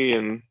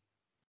 10:30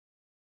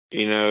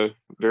 and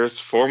there's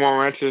 4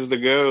 more matches to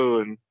go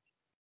and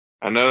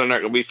I know they're not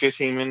gonna be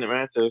 15-minute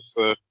matches,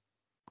 so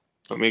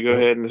let me go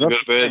ahead and just go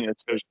to bed.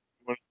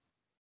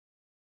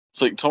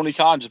 It's like Tony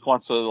Khan just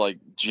wants to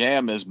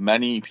jam as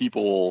many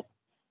people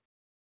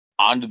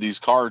onto these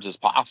cards as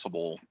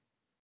possible.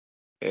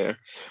 Yeah,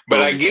 but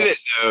I get it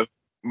though.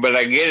 But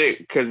I get it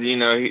because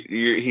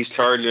he's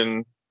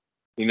charging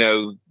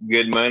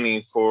good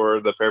money for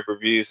the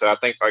pay-per-view. So I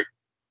think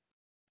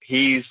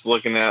he's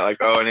looking at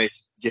I need to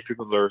give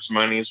people their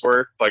money's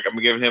worth. I'm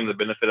giving him the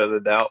benefit of the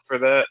doubt for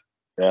that.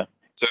 Yeah.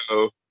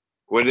 So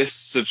with this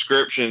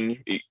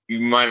subscription, you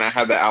might not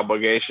have the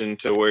obligation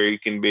to where you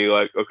can be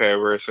like, okay,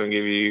 we're just going to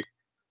give you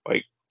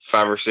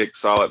 5 or 6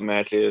 solid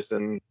matches,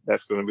 and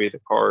that's going to be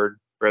the card,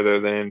 rather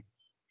than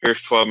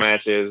here's 12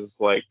 matches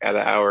at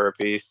an hour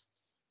apiece.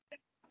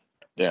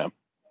 Yeah.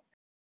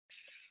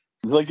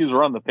 He's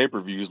running the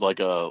pay-per-views like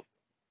an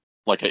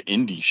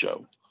indie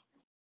show.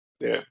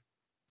 Yeah.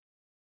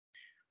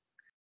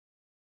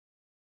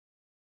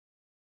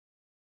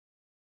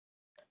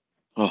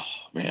 Oh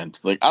man,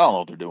 I don't know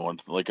what they're doing.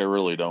 I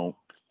really don't.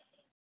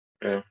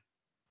 Yeah.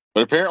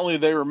 But apparently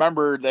they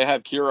remembered they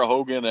have Kiera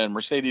Hogan and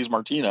Mercedes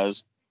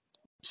Martinez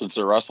since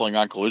they're wrestling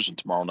on Collision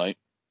tomorrow night.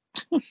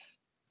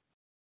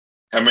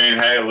 I mean,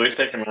 hey, at least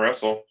they can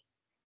wrestle.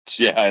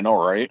 Yeah, I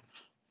know, right?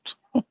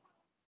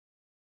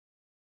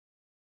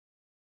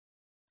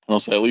 I'll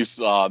say at least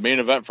main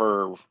event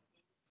for.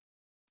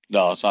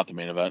 No, it's not the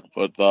main event,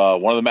 but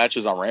one of the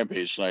matches on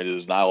Rampage tonight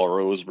is Nyla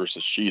Rose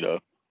versus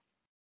Sheeta.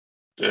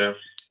 Yeah.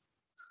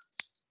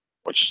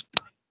 Which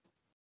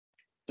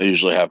they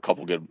usually have a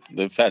couple good.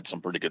 They've had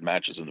some pretty good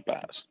matches in the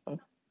past.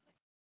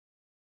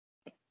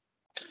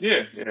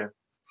 Yeah.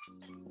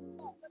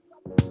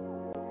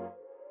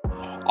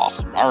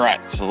 Awesome. All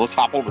right, so let's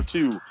hop over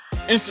to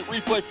instant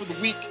replay for the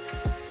week.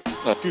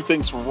 A few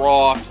things from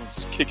Raw.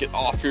 Let's kick it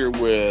off here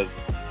with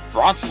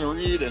Bronson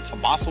Reed and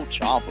Tommaso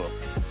Ciampa,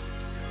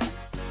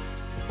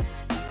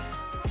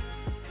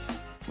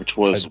 which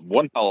was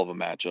one hell of a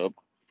matchup.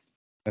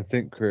 I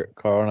think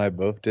Carl and I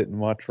both didn't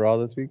watch Raw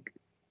this week.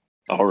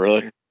 Oh,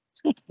 really?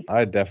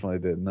 I definitely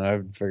didn't. I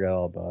forgot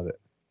all about it.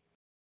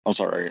 I'm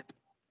sorry.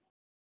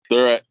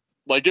 They're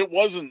it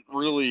wasn't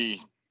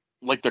really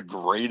the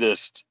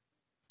greatest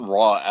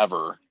Raw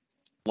ever.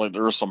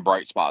 There were some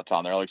bright spots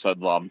on there. Like I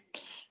said,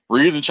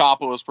 Reed and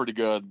Ciampa was pretty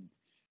good.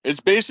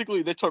 It's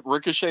basically they took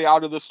Ricochet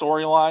out of the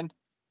storyline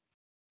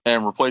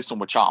and replaced him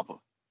with Ciampa.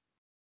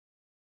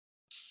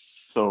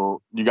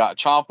 So you got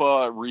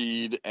Ciampa,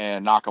 Reed,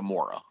 and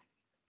Nakamura.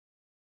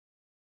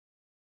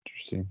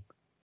 Interesting.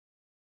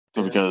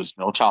 Because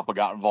Ciampa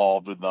got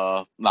involved in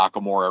the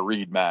Nakamura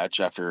Reed match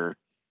after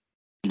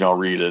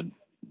Reed had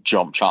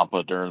jumped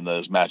Ciampa during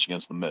his match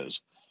against the Miz.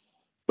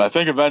 But I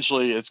think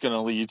eventually it's going to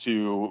lead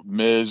to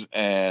Miz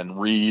and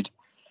Reed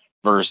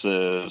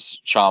versus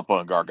Ciampa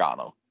and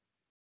Gargano.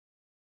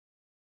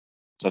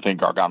 So I think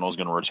Gargano is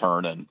going to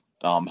return and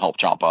help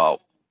Ciampa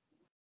out.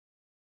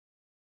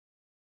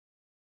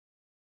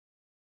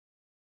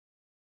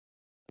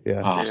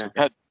 Yeah. So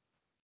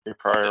You're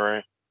probably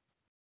right.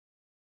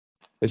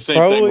 It's Same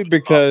thing probably with,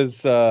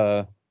 because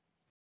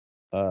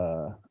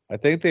I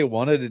think they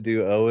wanted to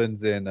do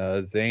Owens and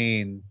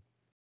Zayn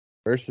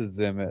versus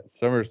them at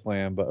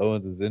SummerSlam, but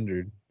Owens is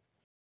injured.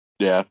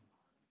 yeah.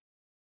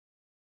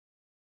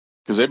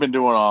 because they've been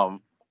doing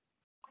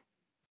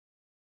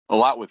a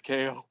lot with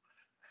KO.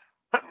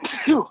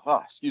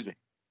 Excuse me.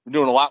 Been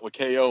doing a lot with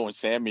KO and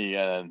Sammy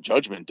and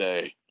Judgment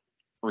Day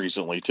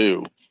recently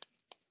too.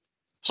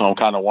 So I'm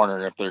kind of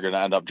wondering if they're going to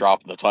end up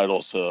dropping the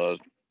titles to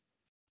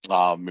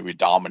maybe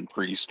Dom and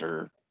Priest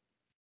or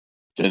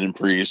Finn and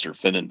Priest or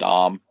Finn and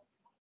Dom.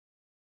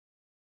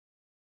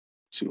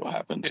 See what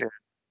happens. Yeah.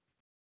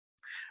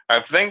 I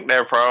think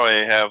they'll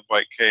probably have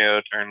like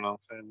KO turn on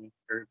Sammy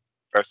or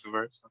vice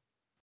versa.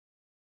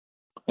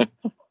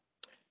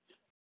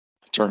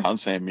 Turn on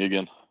Sammy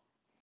again.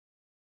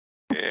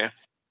 Yeah.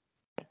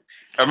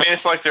 I mean,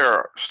 it's like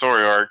their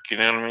story arc, you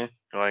know what I mean?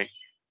 Like,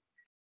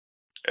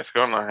 it's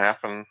going to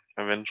happen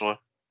eventually.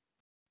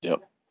 Yep.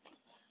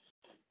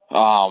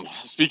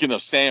 Speaking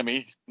of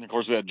Sammy, of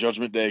course, we had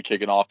Judgment Day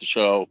kicking off the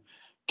show.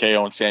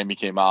 KO and Sammy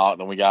came out,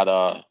 and then we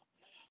got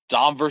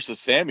Dom versus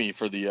Sammy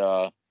for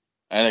the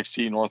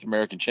NXT North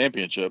American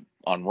Championship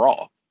on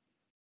Raw,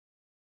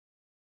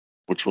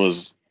 which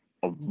was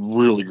a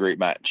really great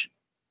match.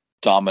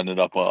 Dom ended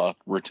up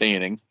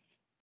retaining.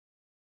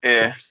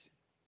 Yeah.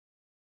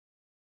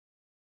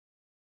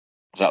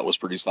 That was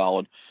pretty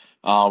solid.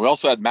 We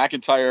also had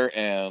McIntyre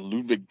and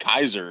Ludwig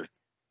Kaiser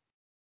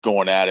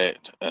going at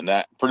it, and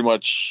that pretty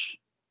much,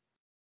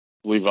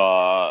 I believe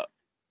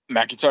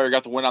McIntyre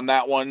got the win on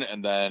that one,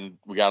 and then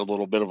we got a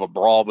little bit of a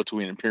brawl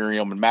between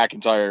Imperium and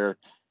McIntyre.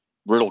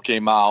 Riddle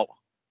came out,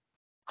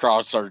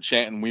 crowd started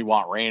chanting, "We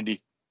want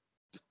Randy."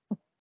 Of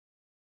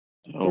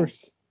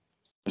course.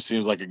 It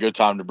seems like a good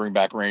time to bring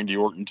back Randy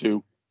Orton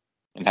too,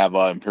 and have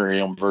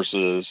Imperium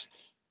versus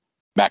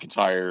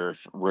McIntyre,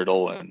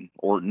 Riddle, and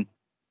Orton.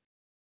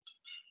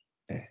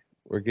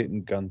 We're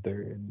getting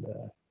Gunther and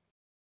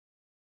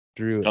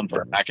Drew. at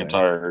Gunther SummerSlam.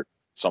 McIntyre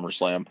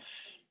SummerSlam.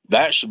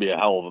 That should be a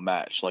hell of a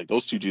match. Like,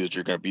 those two dudes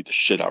are going to beat the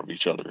shit out of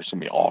each other. It's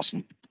going to be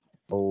awesome.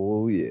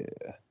 Oh yeah.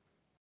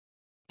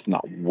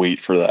 Cannot wait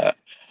for that.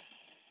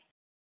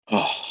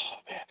 Oh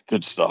man,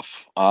 good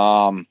stuff.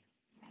 NXT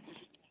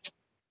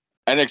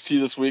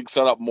this week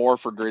set up more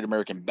for Great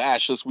American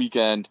Bash this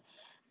weekend.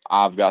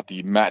 I've got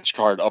the match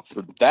card up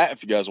for that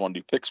if you guys want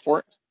to do picks for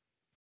it.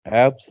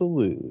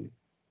 Absolutely.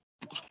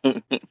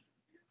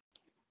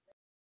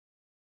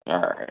 All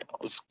right,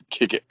 let's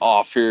kick it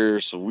off here.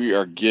 So we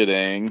are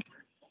getting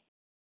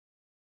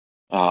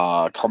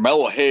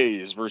Carmelo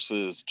Hayes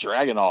versus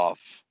Dragunov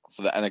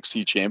for the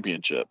NXT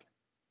Championship.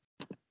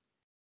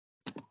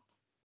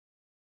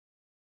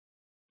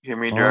 Give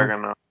me Oh.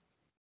 Dragunov.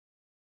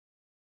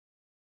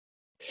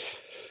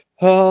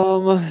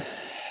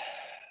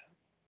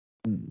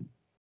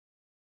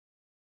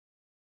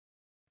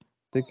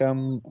 I think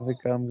I'm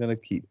gonna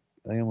keep.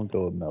 I think I'm gonna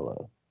go with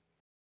Mello.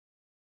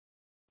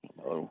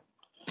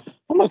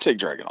 I'm gonna take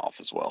Dragunov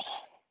as well.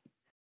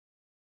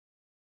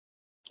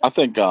 I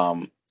think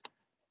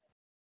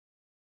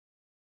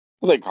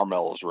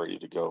Carmelo's ready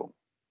to go.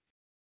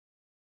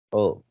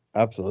 Oh,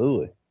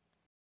 absolutely.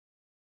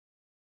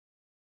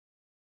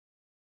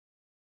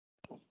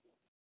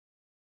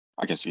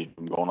 I can see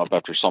him going up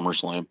after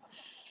SummerSlam.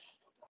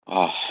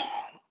 All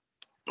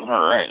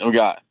right, we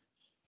got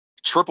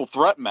triple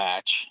threat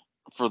match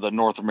for the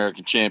North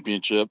American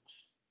Championship.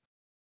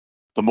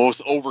 The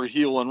most over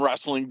heel in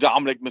wrestling,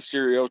 Dominic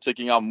Mysterio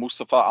taking on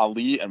Mustafa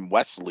Ali and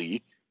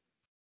Wesley.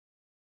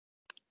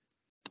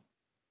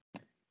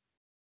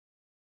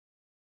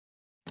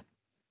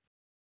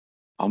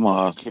 I'm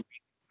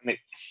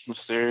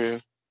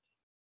Mysterio.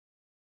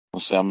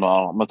 let's see, I'm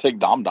gonna take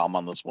Dom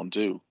on this one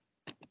too.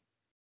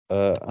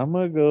 I'm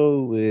gonna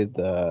go with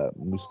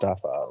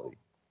Mustafa Ali.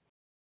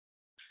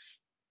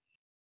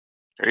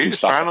 Are you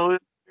just Mustafa. trying to lose?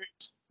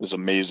 His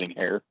amazing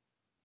hair.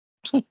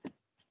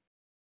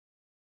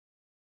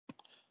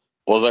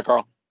 What was that,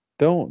 Carl?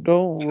 Don't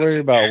worry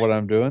about what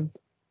I'm doing.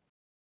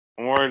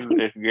 I'm worried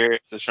if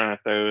Garrett's just trying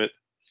to throw it.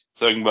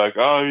 So I can be like,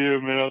 oh yeah,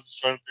 man, I was just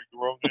trying to pick the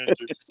wrong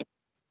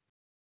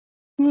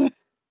answer.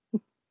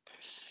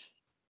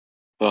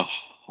 Oh,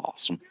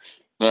 awesome.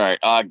 All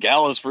right,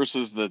 Gallus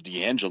versus the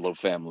D'Angelo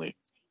family.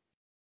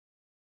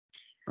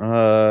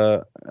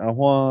 I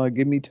want to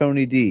give me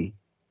Tony D.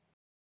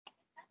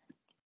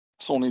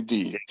 Tony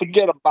D.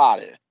 Forget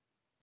about it.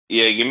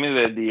 Yeah, give me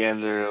the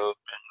D'Angelo.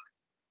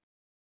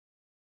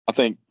 I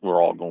think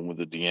we're all going with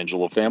the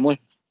D'Angelo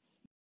family.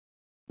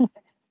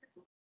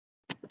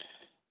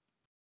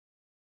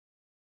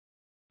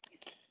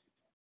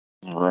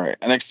 All right,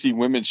 NXT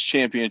Women's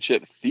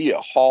Championship, Thea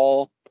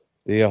Hall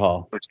Thea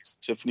Hall. versus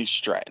Tiffany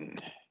Stratton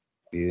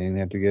You didn't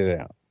have to get it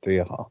out.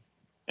 Thea Hall.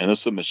 in a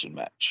submission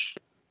match.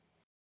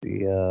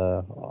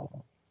 Thea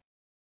Hall.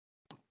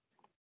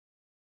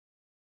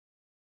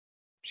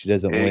 She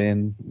doesn't Hey.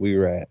 win. We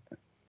rat.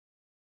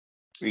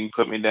 You can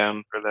put me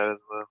down for that as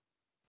well.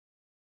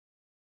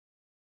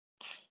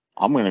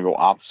 I'm going to go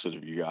opposite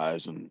of you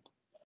guys and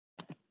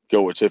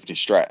go with Tiffany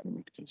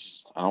Stratton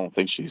because I don't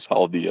think she's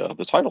held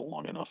the title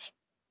long enough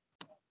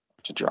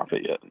to drop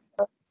it yet.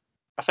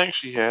 I think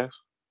she has.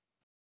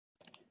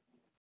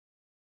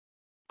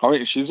 I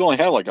mean, she's only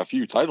had like a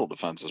few title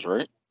defenses,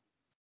 right?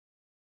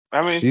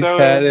 I mean, She's so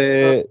had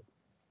it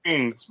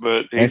rings,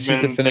 but And he's she's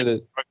been defended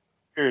it.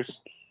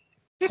 years.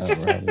 I don't know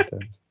how many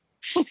times.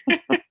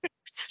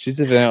 She's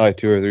defended it like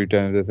 2 or 3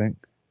 times, I think.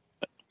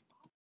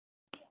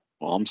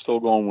 Well, I'm still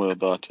going with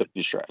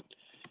Tiffany Stratton.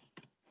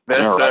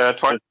 That's All right.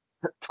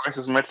 twice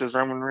as much as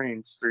Roman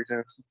Reigns 3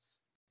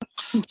 times.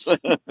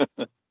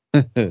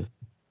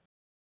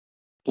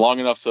 Long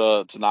enough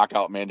to knock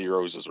out Mandy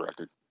Rose's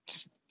record.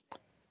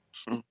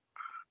 All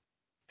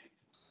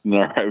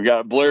right, we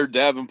got Blair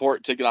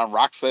Davenport taking on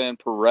Roxanne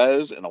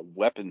Perez in a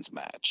weapons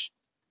match.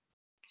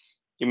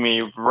 Give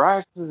me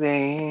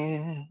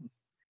Roxanne.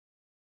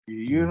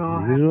 You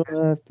don't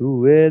have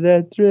to wear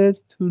that dress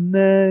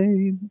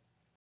tonight.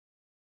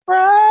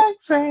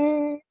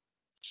 Roxanne.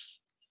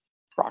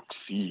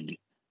 Roxy.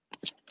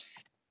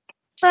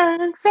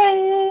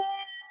 Roxanne. I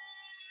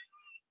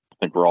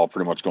think we're all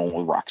pretty much going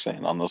with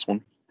Roxanne on this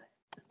one.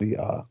 We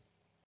are.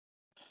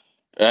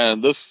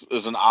 And this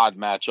is an odd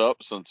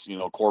matchup since,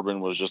 Corbin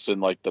was just in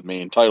like the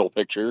main title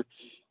picture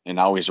and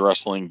now he's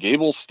wrestling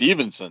Gable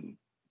Stevenson.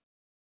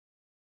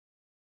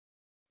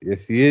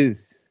 Yes, he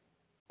is.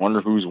 Wonder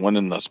who's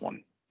winning this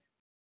one.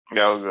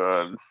 Yo,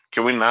 good.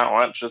 Can we not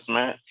watch this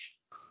match?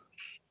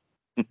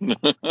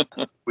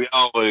 We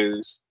all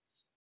lose.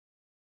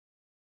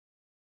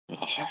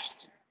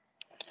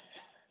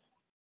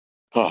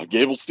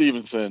 Gable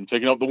Stevenson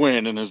picking up the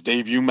win in his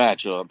debut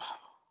matchup.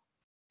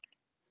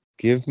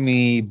 Give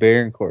me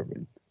Baron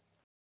Corbin.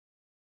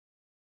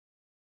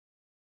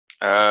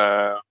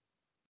 I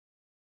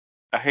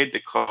hate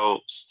the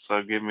Colts,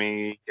 so give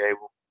me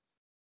Gable.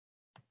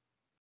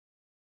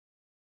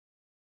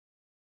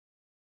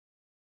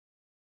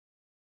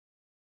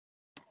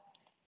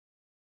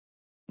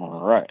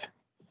 All right.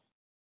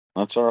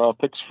 That's our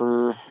picks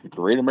for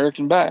Great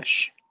American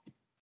Bash.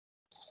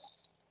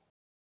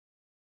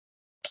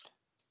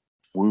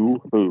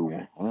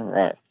 Woo-hoo. All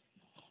right.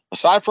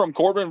 Aside from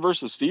Corbin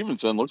versus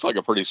Stevenson, looks like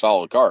a pretty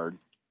solid card.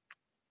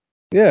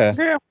 Yeah.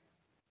 Yeah.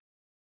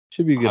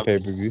 Should be a good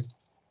pay-per-view.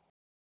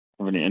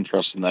 Have any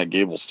interest in that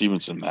Gable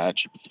Stevenson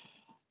match?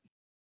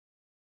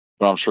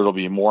 But I'm sure it'll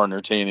be more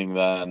entertaining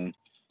than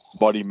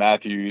Buddy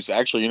Matthews.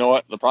 Actually, you know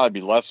what? It'll probably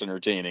be less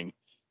entertaining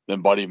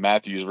than Buddy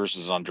Matthews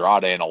versus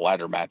Andrade in a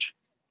ladder match.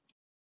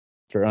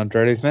 For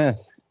Andrade's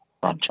mask.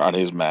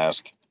 Andrade's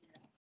mask.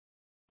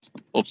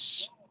 Oh,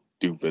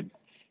 stupid.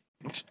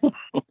 Oh,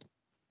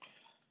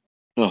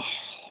 man.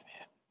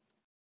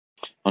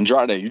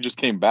 Andrade, you just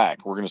came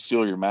back. We're going to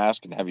steal your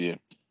mask and have you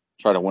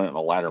try to win it in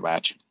a ladder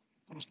match.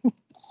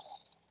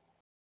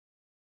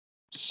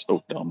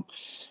 So dumb.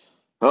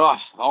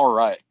 All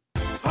right.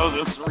 That was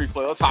instant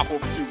replay. Let's hop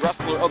over to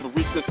Wrestler of the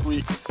Week this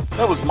week.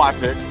 That was my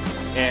pick,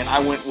 and I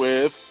went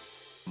with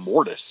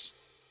Mortis.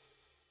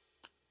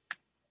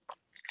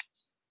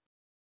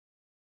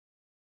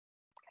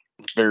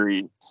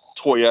 Very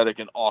toyetic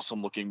and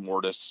awesome looking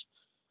Mortis.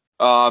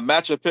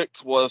 Match I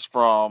picked was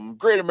from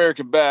Great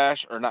American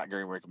Bash, or not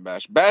Great American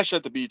Bash, Bash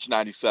at the Beach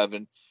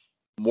 97.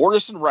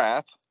 Mortis and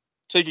Wrath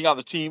taking on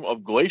the team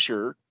of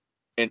Glacier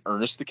and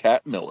Ernest the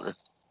Cat Miller.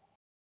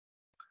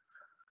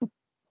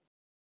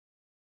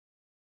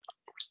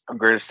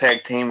 Greatest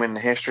tag team in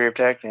the history of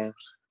tag teams.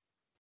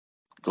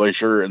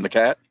 Glacier and the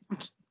Cat.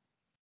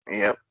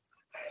 Yep.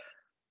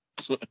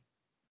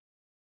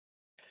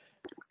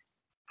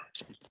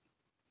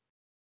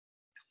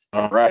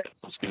 All right,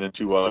 let's get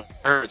into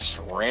Barrett's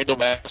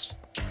random ass.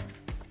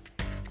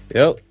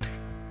 Yep.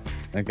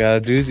 I got a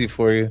doozy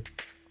for you.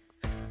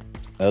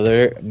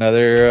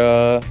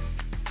 Another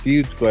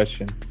feuds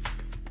question.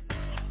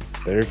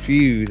 Better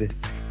feud.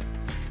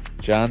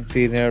 John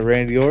Cena and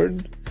Randy Orton?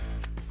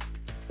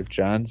 Or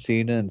John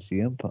Cena and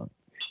CM Punk?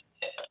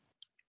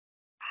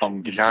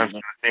 John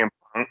Cena and CM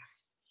Punk.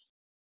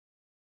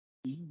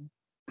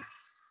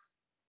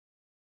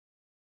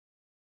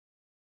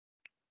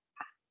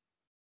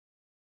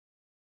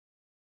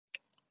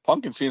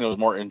 Punk and Cena was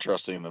more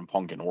interesting than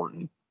Punk and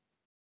Orton.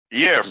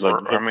 Yeah,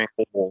 Like,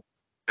 the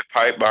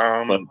pipe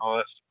bomb and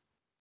all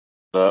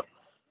that.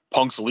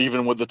 Punk's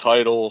leaving with the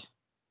title,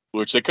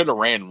 which they could have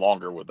ran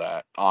longer with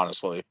that,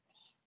 honestly.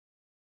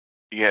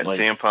 You got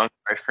CM Punk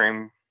ice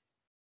cream.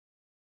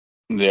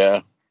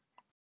 Yeah.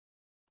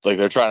 Like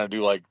they're trying to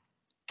do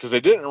because they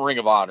did it in Ring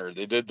of Honor.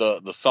 They did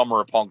the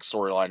Summer of Punk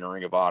storyline in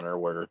Ring of Honor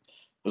where it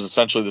was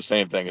essentially the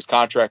same thing. His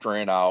contract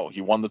ran out.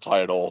 He won the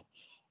title.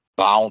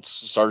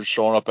 Bounced, started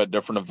showing up at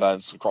different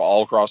events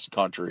all across the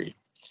country,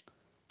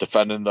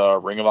 defending the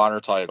Ring of Honor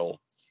title.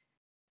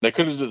 They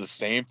could have did the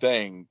same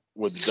thing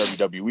with the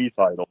WWE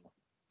title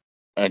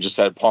and just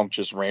had Punk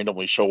just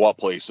randomly show up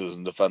places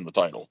and defend the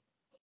title.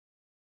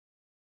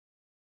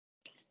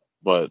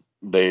 But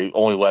they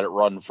only let it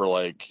run for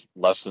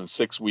less than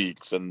 6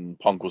 weeks and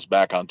Punk was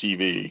back on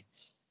TV.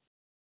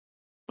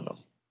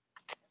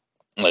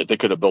 They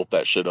could have built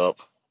that shit up.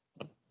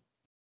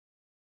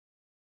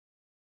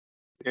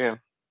 Yeah.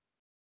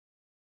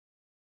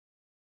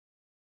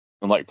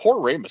 And poor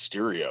Rey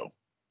Mysterio.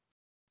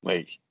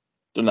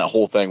 Doing that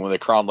whole thing when they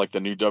crowned the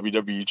new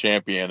WWE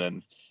champion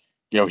and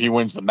he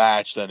wins the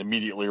match, then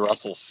immediately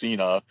wrestles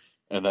Cena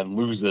and then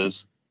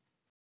loses.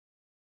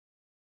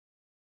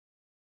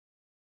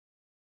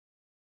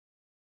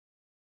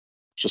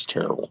 Just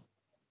terrible.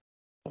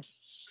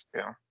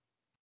 Yeah.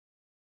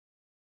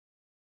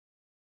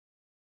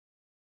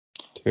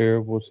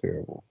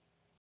 Terrible.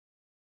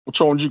 Which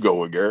one would you go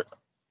with, Garrett?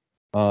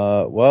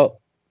 Well,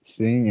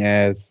 seeing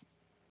as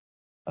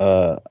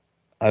I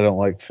don't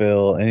like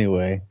Phil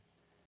anyway,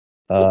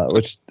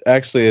 which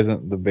actually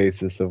isn't the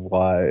basis of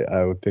why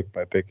I would pick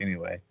my pick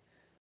anyway.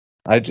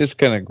 I just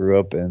kind of grew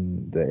up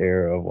in the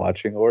era of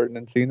watching Orton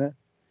and Cena,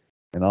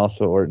 and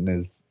also Orton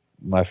is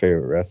my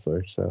favorite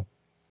wrestler, so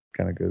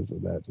kind of goes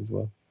with that as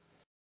well.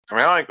 I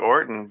mean, I like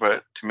Orton,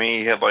 but to me,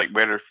 he had like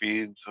better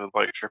feuds with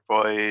like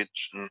Triple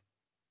H and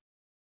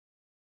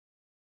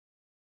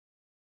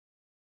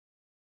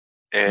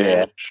Yeah.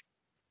 Edge.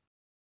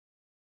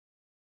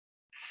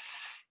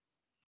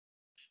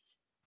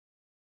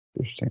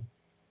 Interesting.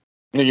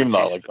 Even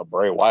though like the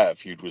Bray Wyatt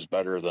feud was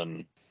better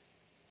than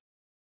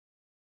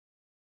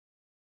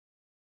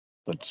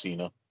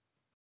Cena.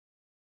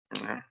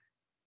 Mhm.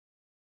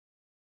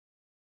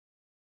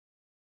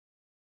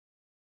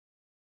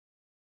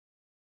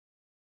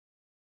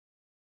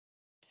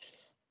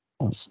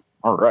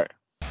 All right.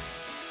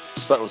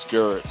 So that was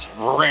Garrett's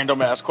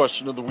random ass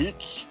question of the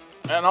week.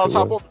 And I'll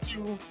hop over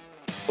to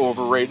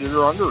overrated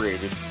or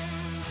underrated.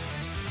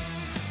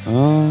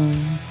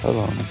 Hold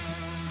on.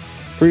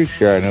 Pretty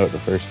sure I know what the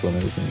first one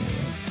is anyway.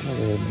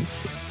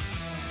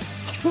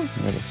 I'm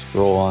gonna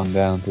scroll on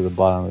down to the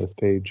bottom of this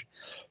page.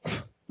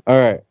 All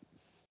right.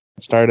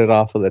 Started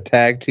off with a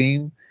tag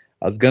team.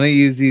 I was gonna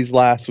use these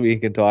last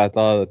week until I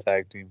thought of the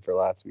tag team for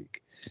last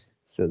week.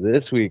 So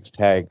this week's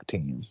tag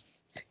team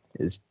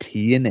is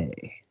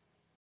TNA.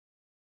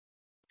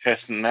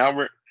 Tess and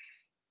Albert.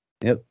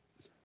 Yep.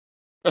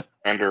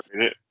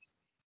 Underrated.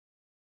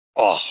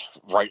 Oh,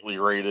 rightly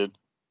rated.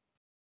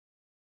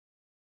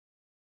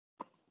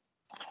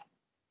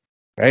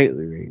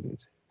 Rightly rated.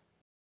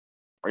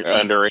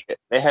 Underrated.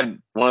 They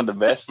had one of the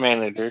best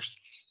managers.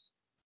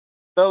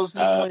 That was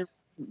the only.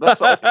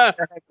 That's all.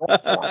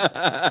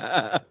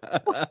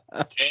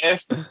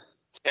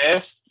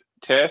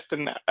 Test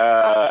and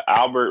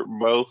Albert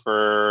both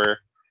are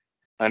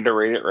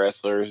underrated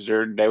wrestlers.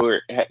 They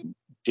were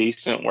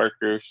decent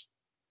workers.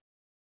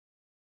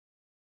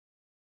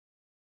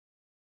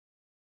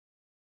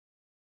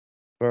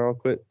 Carl,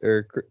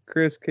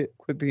 Chris,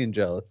 quit being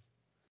jealous.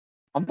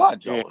 I'm not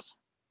jealous.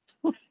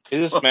 It's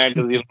just mad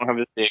because you don't have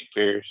a dick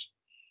pierced.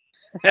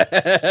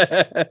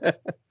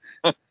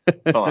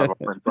 Don't have a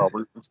Prince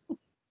Albert.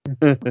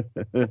 What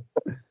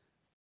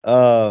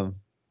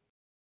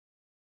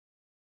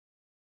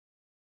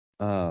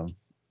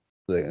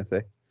was I gonna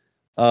say?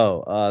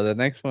 Oh, the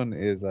next one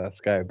is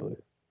Sky Blue.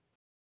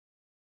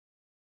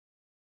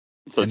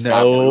 So And it's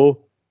Sky Blue.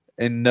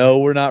 no,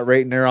 we're not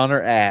rating her on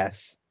her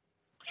ass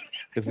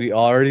because we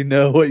already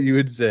know what you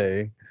would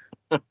say.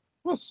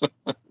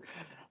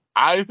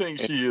 I think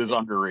she is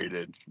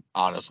underrated.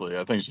 Honestly,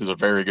 I think she's a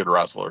very good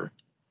wrestler.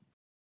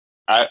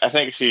 I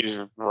think she's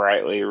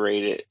rightly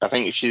rated. I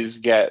think she's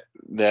got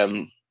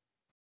them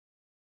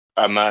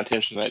amount of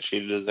attention that she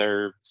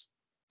deserves.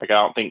 Like, I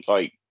don't think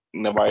like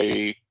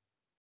nobody,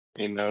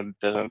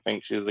 doesn't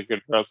think she's a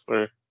good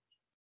wrestler.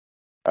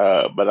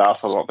 But I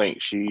also don't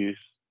think she's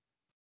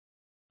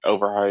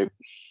overhyped.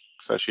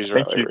 So she's I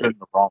think rightly she's in rated.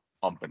 the wrong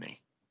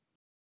company.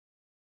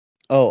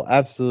 Oh,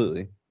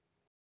 absolutely.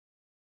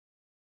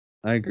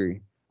 I agree.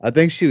 I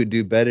think she would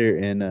do better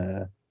in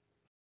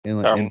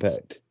like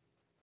Impact.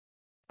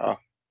 Oh,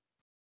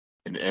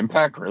 In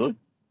Impact, really?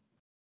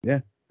 Yeah,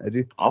 I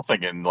do. I was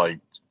thinking like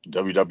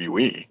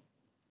WWE.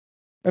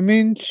 I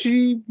mean,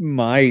 she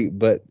might,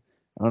 but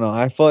I don't know.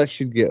 I feel like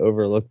she'd get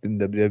overlooked in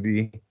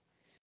WWE.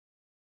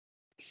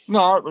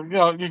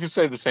 No, you can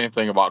say the same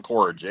thing about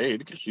Cora Jade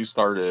because she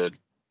started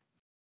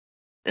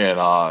in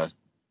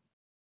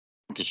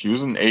because she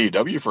was in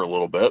AEW for a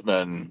little bit,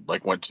 then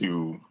like went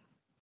to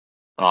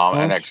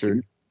NXT.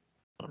 True.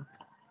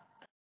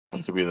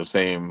 It could be the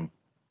same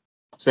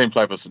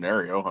type of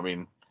scenario. I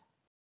mean,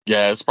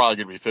 yeah, it's probably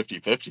gonna be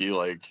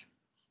 50-50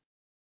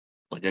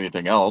 like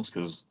anything else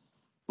because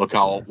look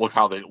how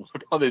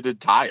they did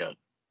Taya.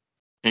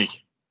 Hey,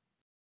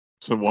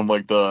 so one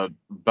like the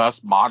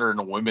best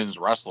modern women's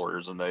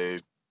wrestlers, and they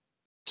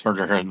turned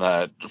her in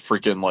that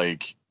freaking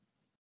like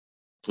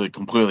the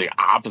completely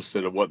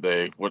opposite of what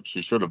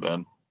she should have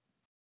been.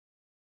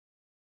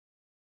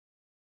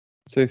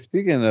 So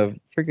speaking of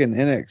freaking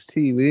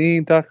NXT, we didn't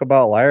even talk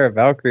about Lyra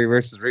Valkyrie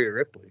versus Rhea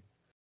Ripley.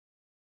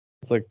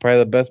 It's like probably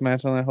the best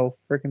match on that whole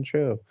freaking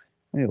show.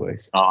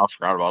 Anyways, Oh, I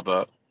forgot about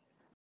that.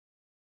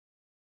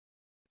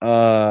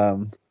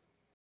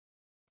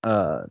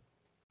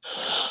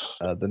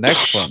 the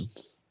next one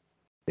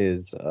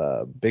is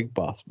Big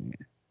Boss Man.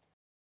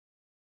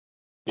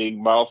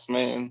 Big Boss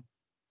Man.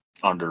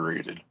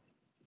 Underrated.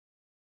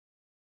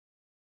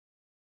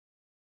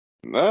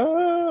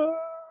 No.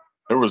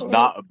 There was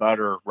not a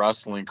better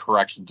wrestling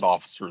corrections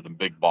officer than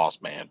Big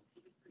Boss Man.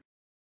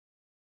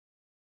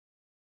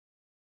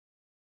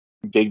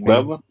 Big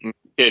Bubba.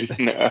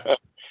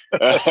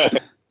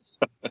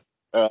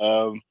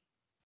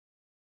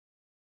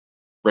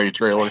 Ray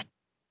Traylor.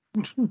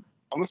 I'm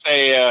gonna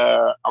say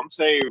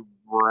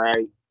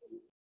right.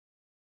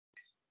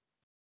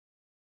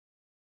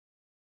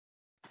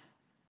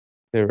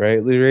 They're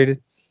rightly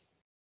rated.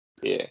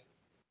 Yeah.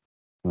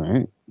 All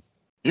right.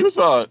 He was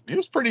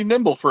pretty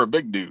nimble for a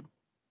big dude.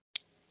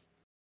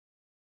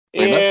 I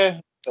mean, Yeah.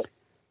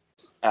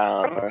 I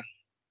don't know.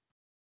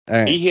 All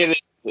right. He hit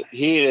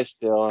his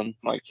ceiling.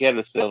 Like, he had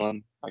the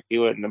ceiling. Like, he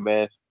wasn't the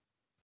best.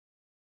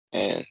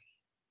 And,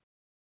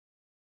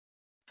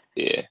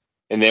 yeah.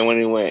 And then when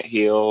he went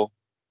heel,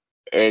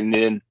 and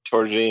then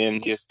towards the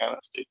end, he was kind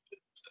of stupid.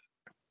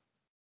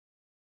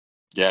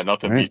 Yeah,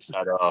 nothing Right. beats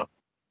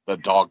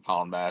that dog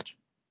pound match.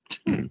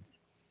 Yeah.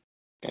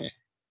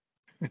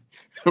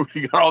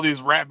 We got all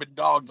these rabid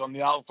dogs on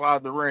the outside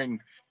of the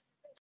ring.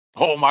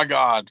 Oh my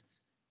God.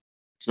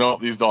 No,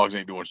 these dogs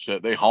ain't doing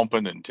shit. They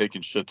humping and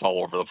taking shits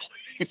all over the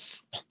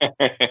place.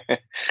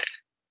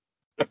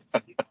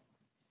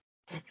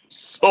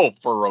 So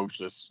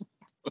ferocious.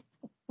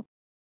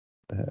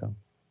 All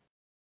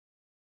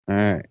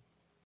right.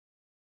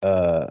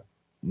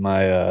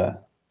 My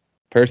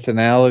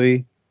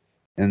personality,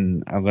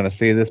 and I'm gonna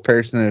say this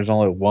person. There's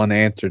only one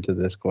answer to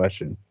this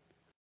question.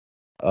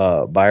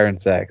 Byron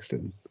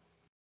Saxton.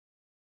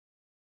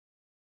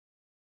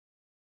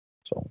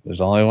 So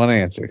there's only one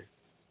answer.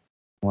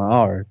 Well,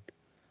 hard.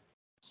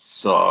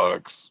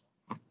 Sucks.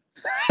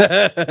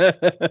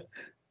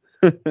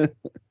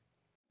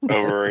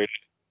 Overrated.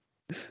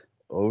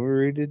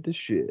 Overrated the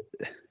shit.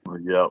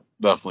 Yep,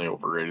 definitely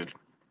overrated.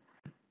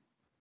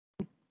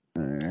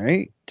 All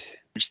right.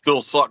 You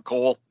still suck,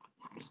 Cole.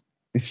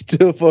 He's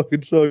still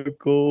fucking so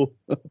cool.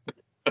 All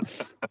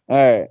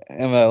right,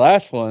 and my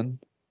last one,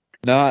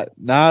 not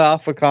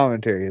off of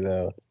commentary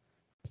though.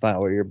 It's not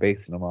what you're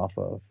basing them off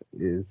of.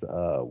 Is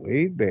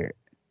Wade Barrett.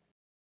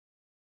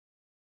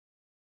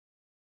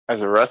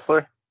 As a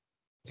wrestler?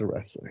 It's a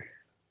wrestler.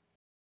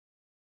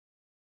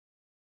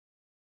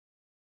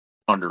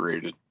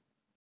 Underrated.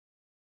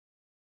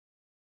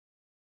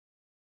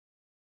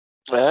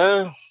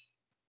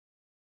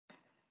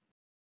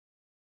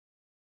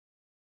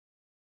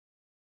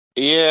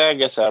 Yeah, I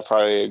guess I'd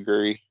probably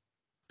agree.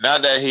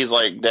 Not that he's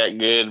like that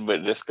good,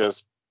 but just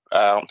because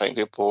I don't think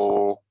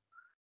people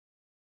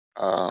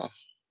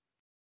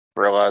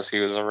realize he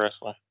was a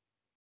wrestler.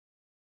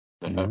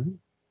 Mhm.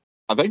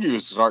 I think he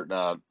was starting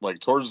to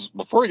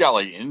before he got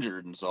like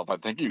injured and stuff. I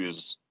think he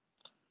was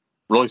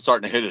really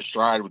starting to hit his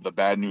stride with the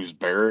Bad News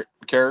Barrett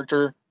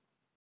character,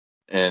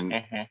 and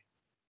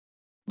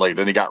like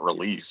then he got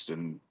released,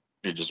 and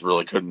he just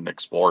really couldn't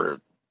explore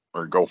it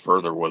or go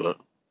further with it.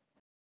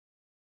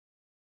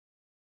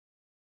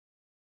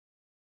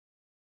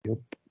 Yep.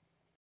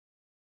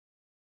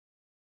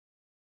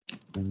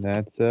 And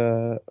that's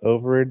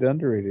overrated,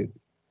 underrated.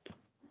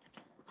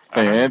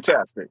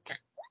 Fantastic.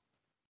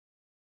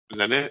 Is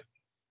that it?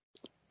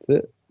 That's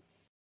it.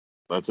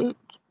 That's it.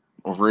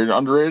 Overrated,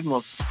 underrated.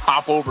 Let's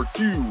hop over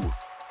to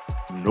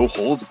No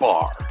Holds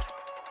Barred.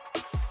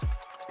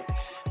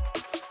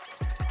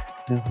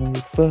 No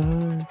holds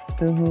barred,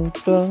 no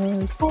holds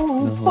barred,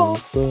 no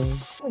holds barred.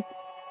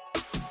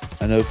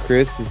 I know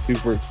Chris is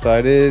super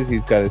excited.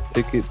 He's got his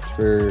tickets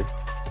for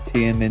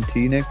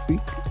TMNT next week.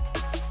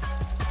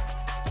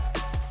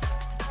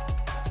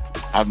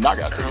 I have not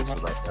got tickets for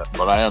that yet,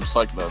 but I am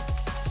psyched though.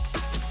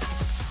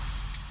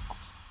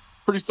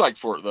 Pretty psyched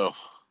for it though.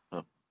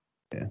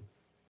 Yeah.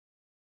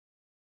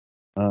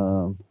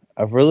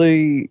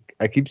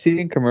 I keep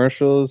seeing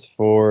commercials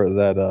for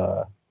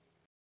that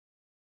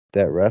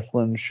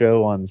wrestling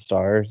show on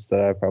Stars that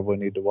I probably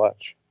need to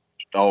watch.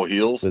 Oh,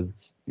 Heels. With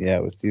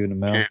Stephen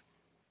Amell.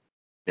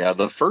 Yeah,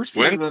 the first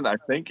When? season I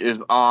think is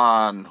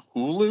on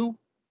Hulu.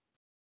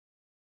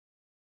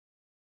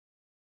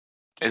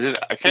 Is it?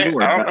 I Hulu or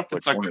don't know if Netflix,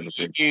 it's like one a of the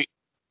two. movie.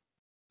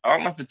 I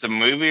don't know if it's a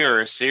movie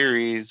or a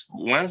series.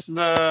 When's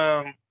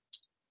the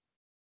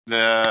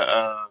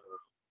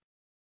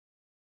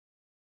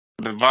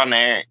Von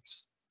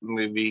Erichs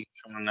movie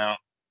coming out?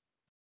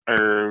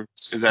 Or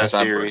is that a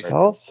December. series? I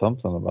saw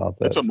something about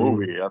that. It's a too.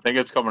 movie. I think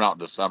it's coming out in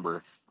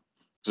December.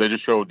 Because they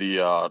just showed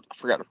the I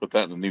forgot to put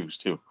that in the news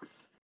too.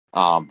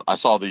 I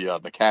saw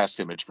the cast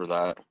image for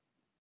that.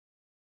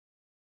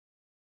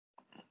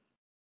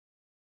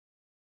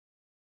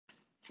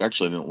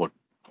 Actually didn't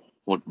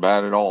look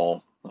bad at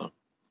all.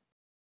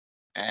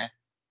 Eh.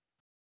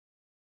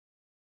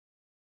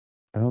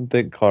 I don't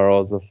think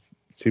Carl's a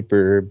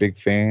super big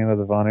fan of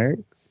the Von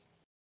Erichs.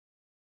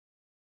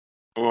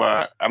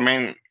 Well, I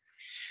mean,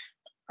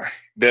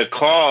 the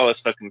call is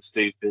fucking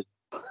stupid.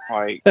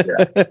 Like, Yeah,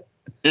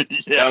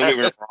 don't get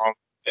me wrong.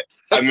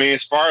 I mean,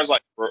 as far as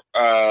like,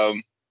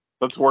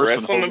 that's worse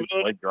wrestling than Hogan's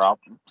ability? leg drop.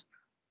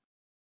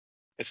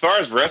 as far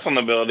as wrestling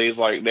abilities,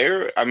 like they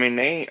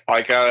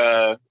like,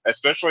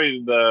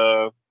 especially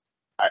I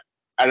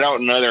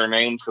don't know their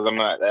names because I'm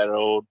not that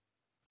old,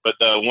 but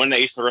the one that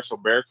used to wrestle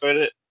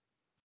barefooted,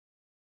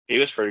 he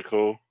was pretty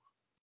cool.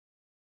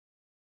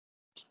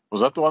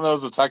 Was that the one that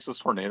was a Texas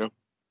Tornado?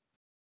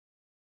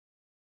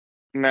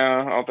 No,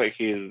 I don't think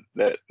he's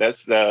that.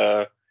 That's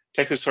the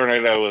Texas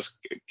Tornado was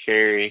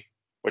Kerry,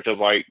 which was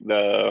like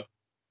the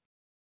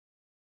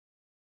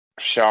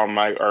Shawn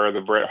Mike or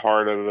the Bret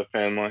Hart of the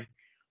family.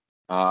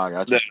 I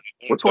got you.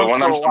 Which The one's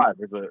one still I'm-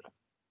 alive?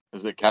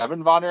 Is it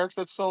Kevin Von Erich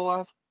that's still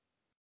alive?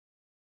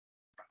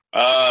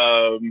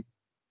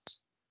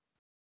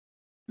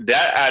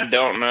 That I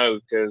don't know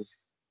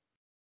because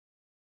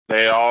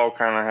they all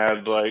kind of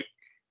had like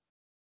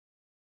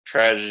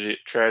tragic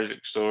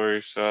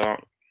stories. So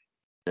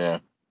Yeah.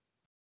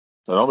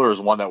 So I know there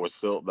was one that was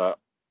still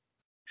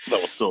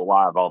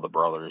alive. All the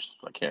brothers.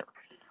 I can't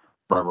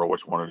remember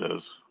which one it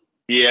is.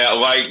 yeah,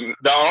 like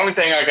the only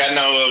thing I got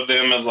know of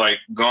them is like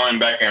going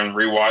back and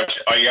rewatch.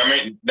 Like, I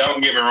mean,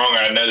 don't get me wrong,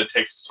 I know the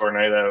Texas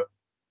Tornado,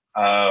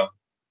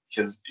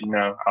 because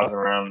I was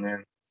around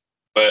then.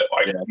 But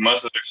like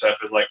most of their stuff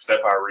is like stuff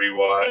I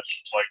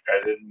rewatched. Like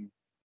I didn't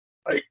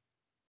like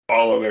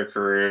all of their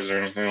careers or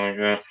anything like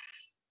that.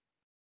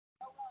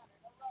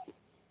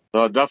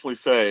 So I'd definitely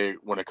say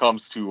when it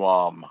comes to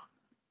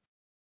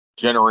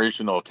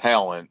generational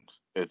talent,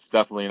 it's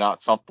definitely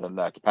not something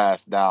that's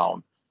passed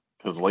down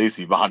because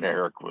Lacey Von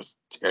Erich was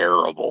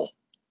terrible.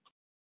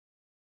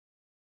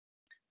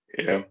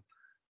 Yeah,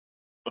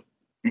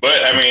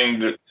 but I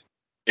mean,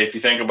 if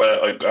you think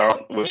about it,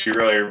 like, was she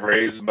really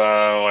raised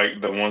by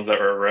like the ones that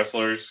were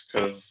wrestlers?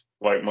 Because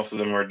like most of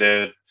them were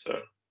dead.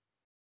 So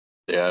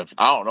Yeah,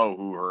 I don't know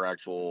who her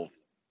actual,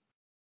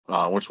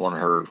 which one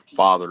her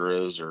father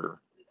is, or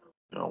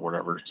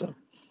whatever. So,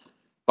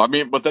 I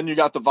mean, but then you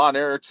got the Von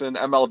Erichs in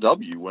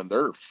MLW, and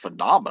they're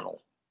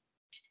phenomenal.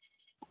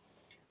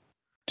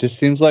 Just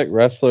seems like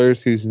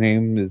wrestlers whose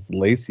name is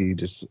Lacey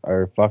just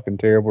are fucking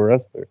terrible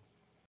wrestlers.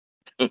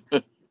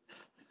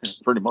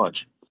 Pretty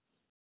much.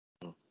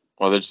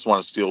 Or they just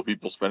want to steal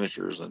people's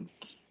finishers and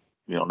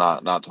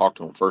not talk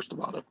to them first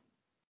about it.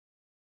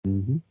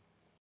 Mm-hmm.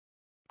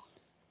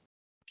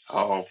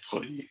 oh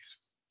please.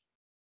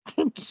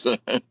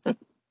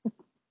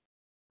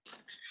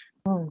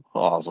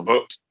 Awesome.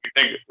 What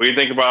do you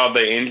think about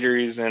the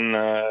injuries in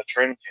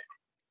training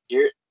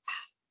camp?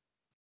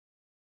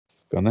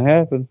 It's gonna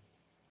happen.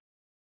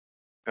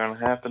 Gonna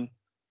happen.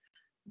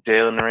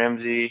 Jalen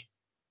Ramsey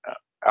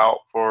out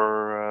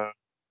for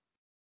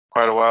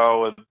quite a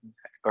while with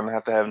gonna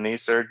have to have knee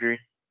surgery.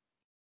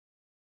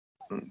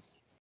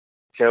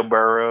 Joe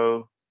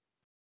Burrow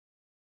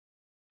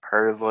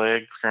hurt his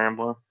leg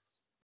scrambling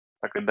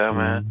like a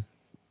dumbass.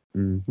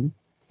 Mm-hmm.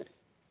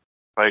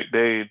 Like,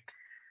 dude,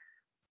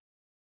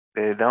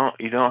 you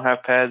don't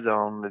have pads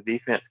on. The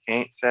defense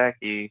can't sack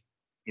you.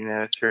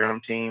 It's your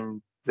own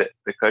team that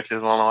the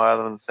coaches won't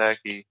allow them to sack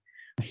you.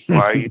 Why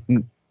are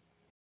you?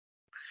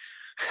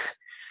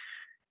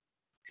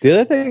 The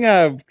other thing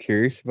I'm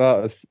curious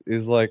about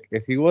is like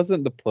if he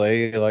wasn't to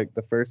play like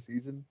the first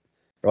season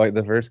or like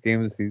the first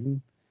game of the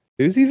season,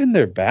 who's even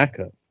their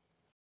backup?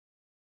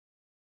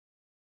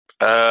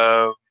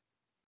 I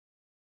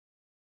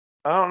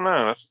don't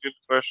know. That's a good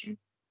question.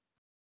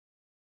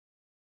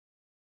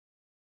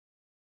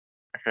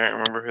 I can't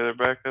remember who their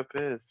backup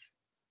is.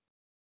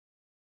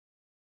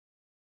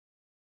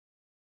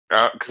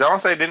 Because I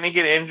want to say, didn't he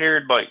get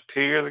injured like 2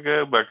 years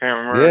ago? But I can't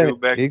remember Yeah, who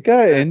back. he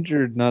got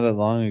injured not that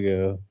long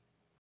ago.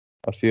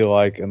 I feel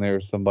like, and there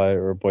was somebody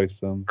that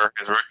replaced him.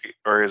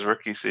 Or his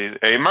rookie season.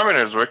 Hey, it might have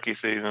been his rookie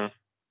season.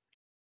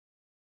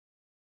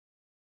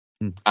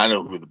 I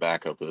know who the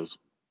backup is.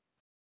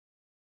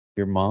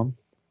 Your mom?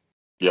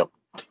 Yep.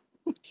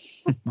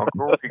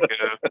 Uncle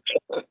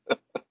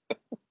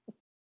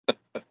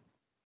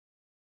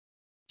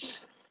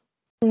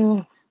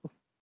Rico.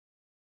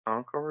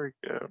 Uncle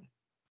Rico.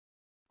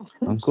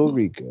 Uncle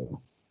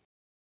Rico.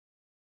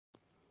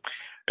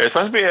 There's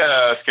supposed to be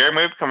a scary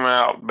movie coming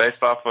out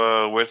based off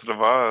of Wizard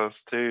of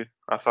Oz too.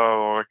 I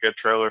saw like a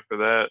trailer for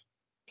that.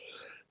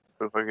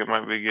 Looks like it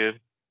might be good.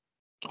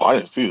 Oh, I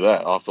didn't see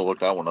that. I'll have to look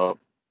that one up.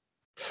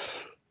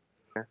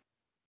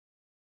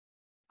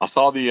 I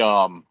saw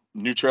the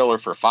new trailer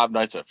for Five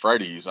Nights at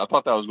Freddy's. I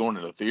thought that was going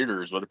to the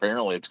theaters, but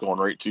apparently it's going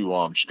right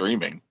to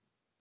streaming.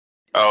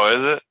 Oh,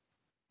 is it?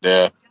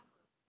 Yeah.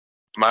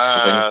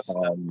 My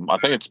I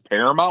think it's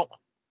Paramount.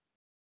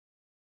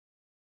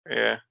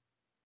 yeah.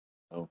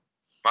 Oh.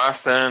 My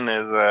son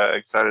is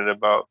excited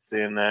about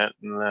seeing that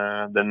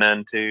and the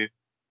Nun too.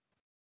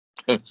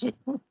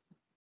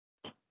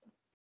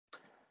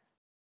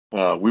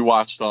 We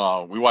watched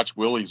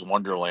Willy's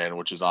Wonderland,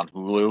 which is on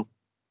Hulu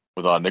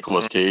with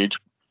Nicolas Cage.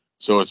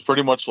 So it's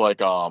pretty much like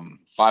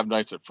Five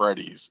Nights at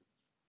Freddy's.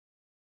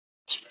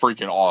 It's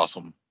freaking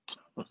awesome.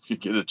 If you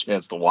get a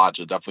chance to watch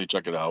it, definitely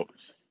check it out.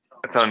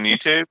 It's on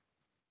YouTube.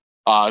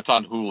 It's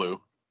on Hulu.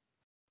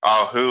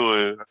 Oh,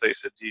 Hulu. I think you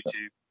said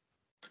YouTube.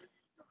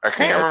 I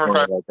can't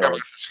remember if I have a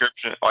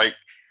subscription. Like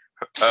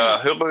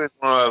Hulu is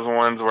one of those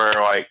ones where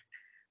like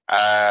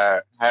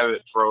I have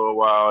it for a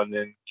while and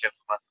then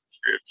cancel my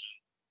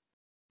subscription.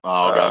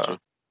 Oh, gotcha.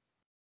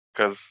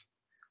 Because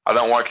I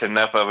don't watch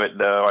enough of it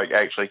to like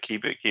actually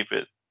keep it.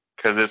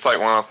 Because it's like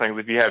one of those things.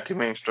 If you have too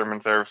many streaming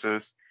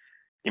services,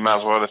 you might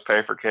as well just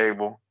pay for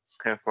cable.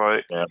 It's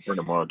like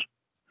pretty much.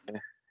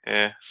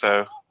 Yeah.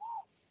 So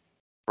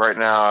right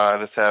now I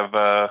just have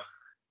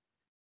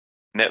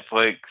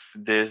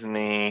Netflix,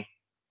 Disney,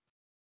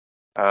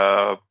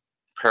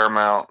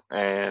 Paramount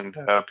and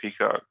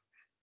Peacock.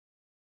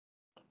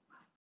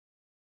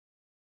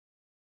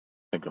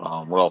 I think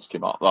what else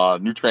came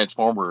out? New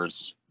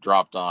Transformers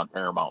dropped on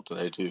Paramount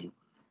today too.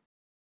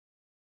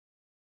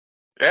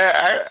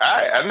 Yeah,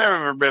 I've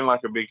never been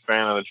like a big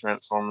fan of the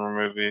Transformer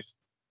movies.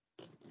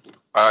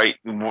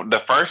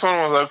 The first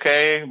one was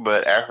okay,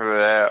 but after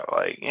that,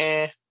 like,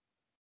 And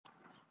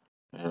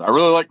I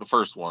really liked the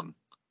first one.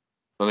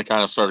 Then they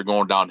kind of started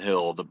going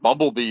downhill. The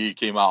Bumblebee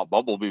came out.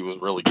 Bumblebee was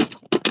really good.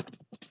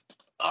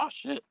 Oh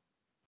shit!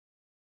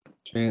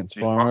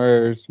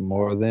 Transformers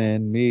more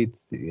than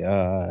meets the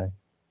eye.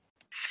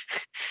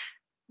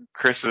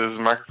 Chris's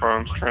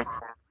microphone's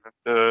transformed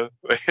into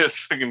his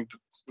fucking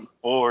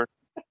floor.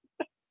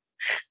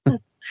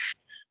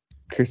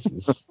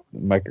 Chris's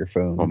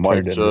microphone My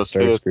turned mic into just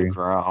hit the Starscream.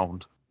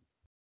 ground.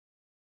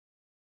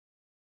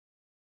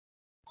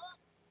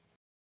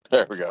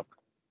 There we go.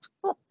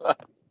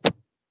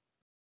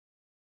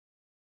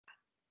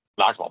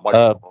 Knocked my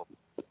microphone.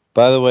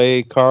 By the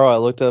way, Carl, I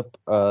looked up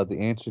the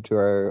answer to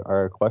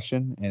our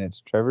question, and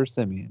it's Trevor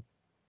Simeon.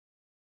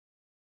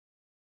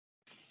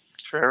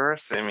 Trevor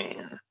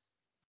Simeon.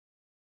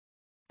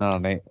 No,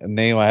 a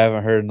name I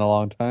haven't heard in a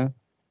long time.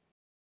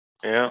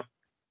 Yeah.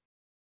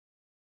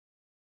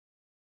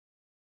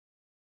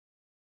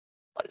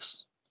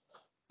 Nice.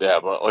 Yeah,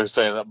 but like I was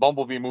saying, that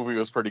Bumblebee movie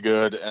was pretty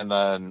good, and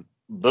then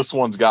this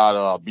one's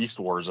got Beast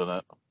Wars in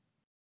it.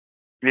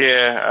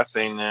 Yeah, I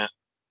seen that.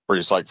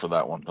 Pretty psyched for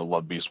that one. I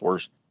love Beast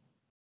Wars.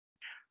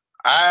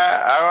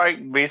 I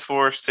like Beast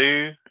Wars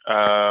too.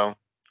 But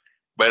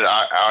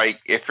I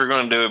if you're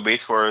gonna do a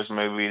Beast Wars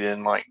movie,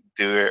 then like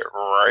do it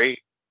right.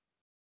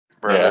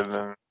 Rather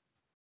than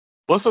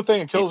What's the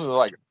thing that kills is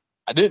like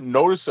I didn't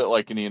notice it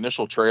like in the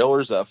initial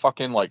trailers that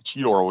fucking like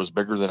Cheetor was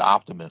bigger than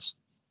Optimus.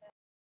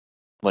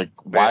 Like,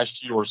 why is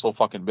Cheetor so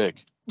fucking big?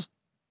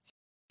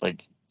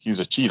 Like, he's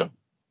a cheetah.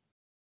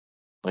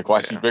 Like,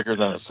 why is he bigger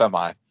than a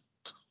semi?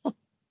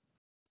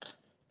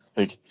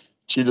 Like,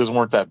 cheetahs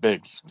weren't that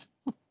big.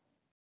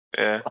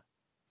 Yeah.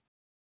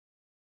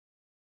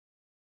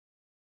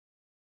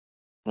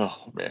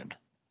 Oh man.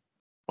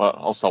 Well,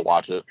 I'll still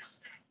watch it.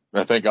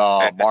 And I think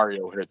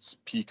Mario hits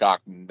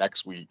Peacock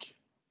next week.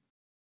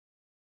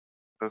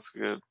 That's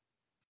good.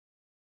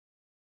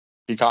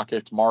 Peacock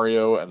hits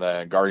Mario, and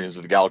then Guardians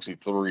of the Galaxy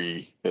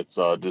 3 hits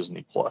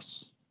Disney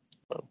Plus.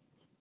 So.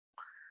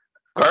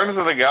 Guardians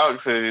of the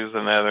Galaxy is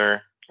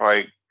another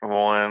like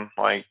one.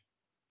 Like,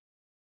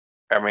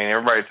 I mean,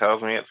 everybody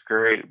tells me it's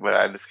great, but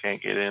I just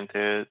can't get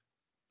into it.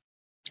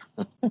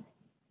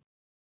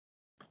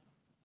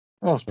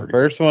 The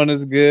first one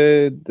is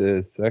good.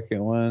 The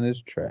second one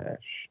is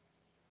trash.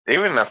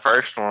 Even the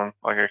first one,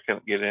 like, I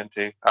couldn't get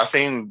into. I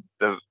seen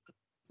the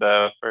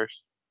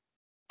first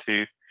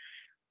two.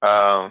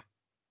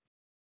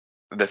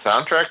 The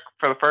soundtrack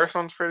for the first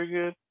one's pretty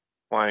good.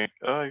 Like,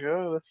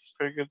 oh, this is a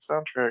pretty good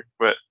soundtrack.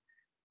 But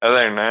other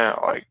than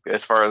that, like,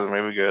 as far as the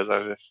movie goes, I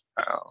don't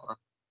know.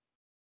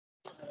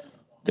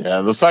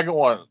 Yeah, the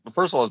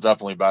first one was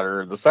definitely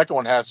better. The second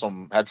one had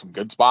some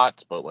good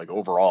spots, but like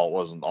overall, it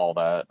wasn't all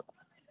that.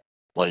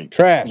 Like,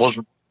 trash. It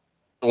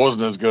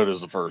wasn't as good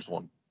as the first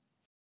one.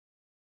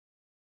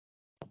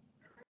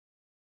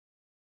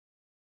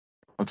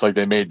 It's like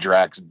they made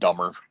Drax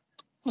dumber.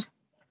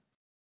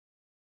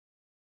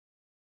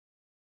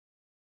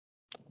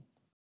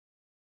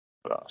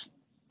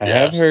 I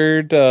have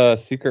heard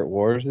Secret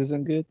Wars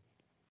isn't good.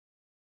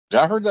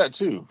 Yeah, I heard that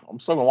too. I'm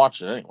still gonna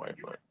watch it anyway,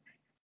 but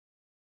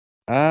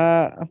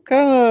I'm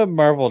kind of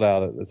marveled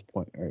out at this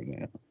point right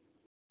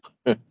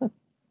now.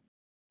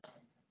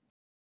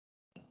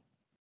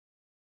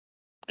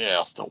 Yeah,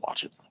 I'll still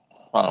watch it.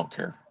 I don't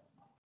care.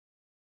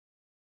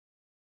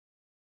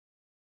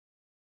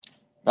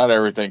 Not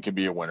everything can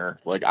be a winner.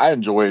 Like, I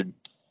enjoyed.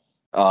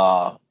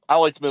 I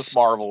liked Miss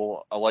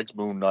Marvel. I liked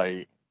Moon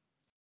Knight.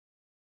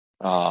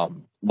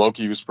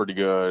 Loki was pretty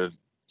good.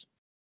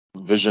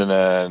 Vision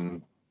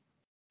and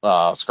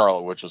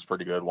Scarlet Witch was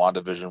pretty good.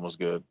 WandaVision was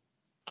good.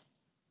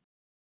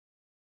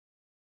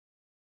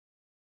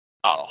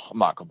 I don't know. I'm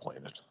not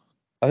complaining.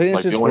 I think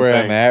it's just where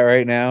I'm at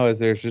right now. Is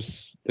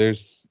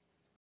there's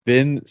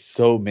been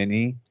so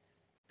many,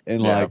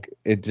 and like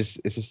it's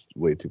just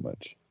way too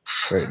much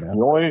right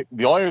now.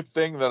 The only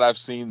thing that I've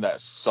seen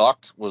that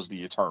sucked was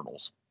the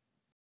Eternals.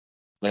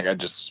 Like, I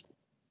just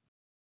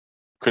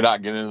could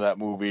not get into that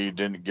movie.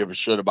 Didn't give a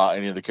shit about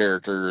any of the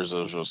characters. It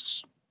was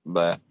just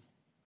bleh.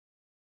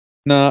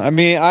 No, I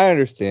mean, I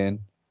understand.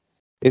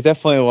 It's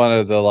definitely one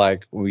of the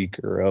like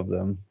weaker of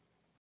them.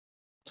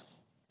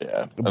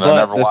 Yeah, and but I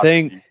never the watched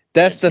thing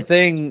that's the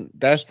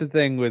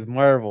thing with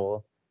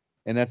Marvel,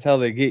 and that's how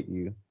they get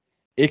you.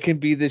 It can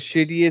be the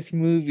shittiest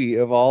movie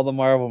of all the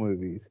Marvel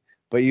movies,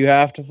 but you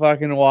have to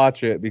fucking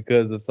watch it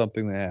because of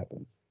something that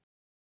happens.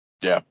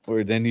 Yeah,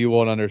 or then you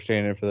won't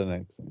understand it for the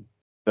next one.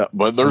 Yeah,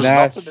 but there's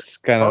nothing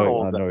kind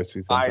of annoys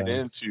me tied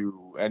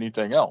into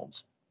anything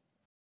else.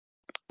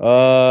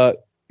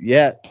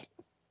 Yet.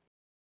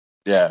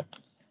 Yeah.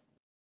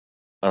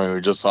 I mean,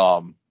 we just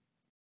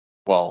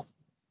well,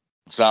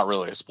 it's not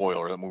really a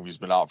spoiler. The movie's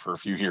been out for a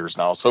few years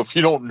now, so if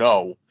you don't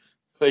know,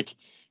 like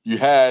you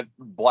had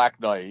Black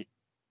Knight,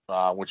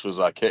 which was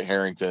Kit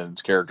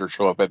Harington's character,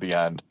 show up at the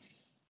end,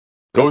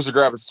 goes to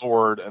grab a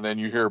sword, and then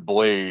you hear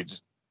Blade,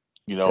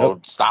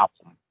 stop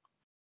him.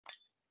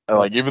 And,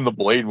 like even the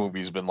Blade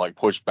movie's been like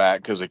pushed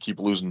back because they keep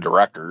losing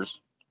directors.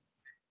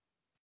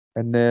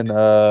 And then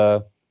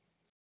I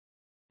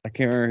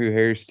can't remember who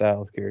Harry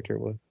Styles' character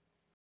was.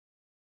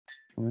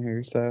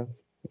 Harry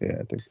Styles? Yeah,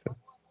 I think so.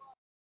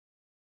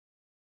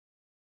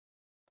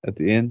 At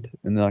the end,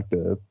 and then like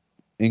the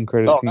end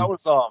credit No,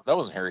 scene. that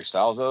wasn't Harry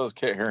Styles. That was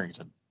Kit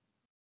Harington.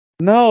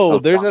 No,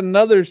 there's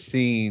another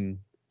scene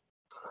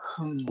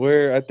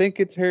where I think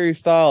it's Harry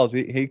Styles.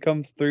 He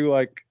comes through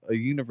like a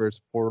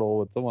universe portal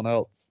with someone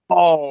else.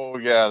 Oh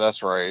yeah,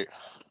 that's right.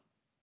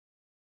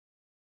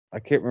 I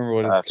can't remember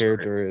what his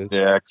character is.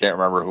 Yeah, I can't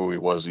remember who he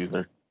was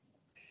either.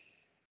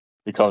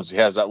 He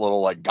has that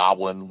little like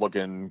goblin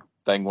looking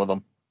thing with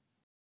him.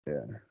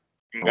 Yeah.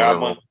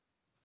 Goblin.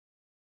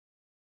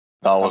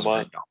 That was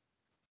right.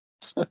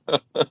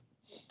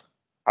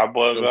 Hot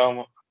blood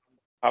goblin.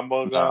 Hot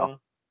blood goblin.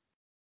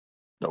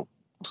 Nope.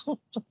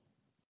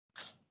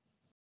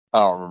 I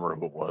don't remember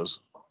who it was.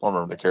 I don't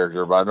remember the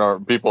character, but I know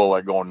people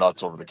like going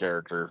nuts over the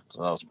character.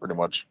 So that was pretty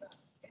much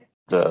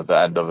the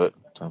end of it.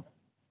 So.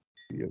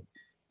 Yep.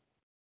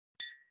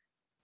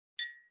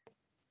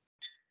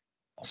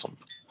 Awesome.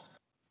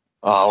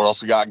 What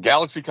else we got?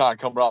 GalaxyCon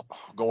coming up,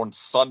 going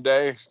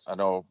Sunday. I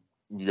know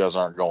you guys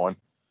aren't going.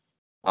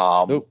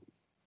 Nope.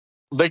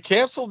 They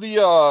canceled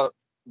the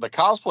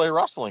cosplay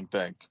wrestling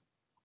thing.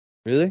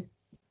 Really?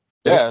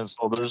 Yeah.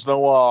 So there's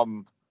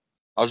no.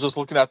 I was just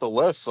looking at the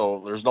list.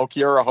 So there's no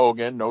Kiera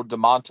Hogan, no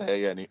Diamante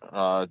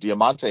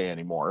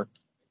anymore,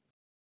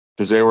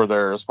 because they were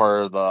there as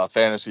part of the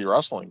fantasy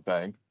wrestling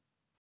thing.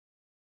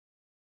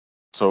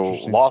 So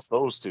lost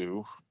those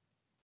two.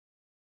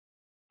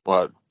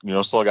 But,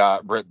 still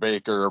got Britt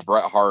Baker,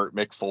 Bret Hart,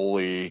 Mick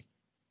Foley,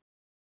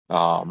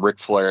 Ric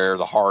Flair,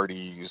 the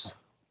Hardys.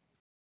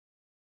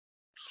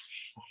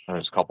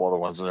 There's a couple other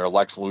ones in there.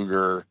 Lex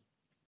Luger.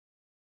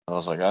 I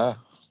was like, okay.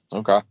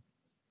 Are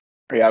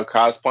y'all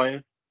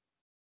cosplaying?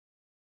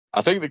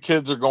 I think the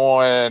kids are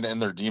going in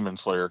their Demon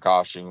Slayer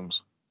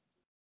costumes.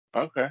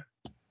 Okay.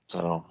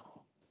 So,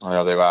 I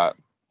know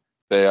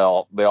they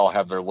all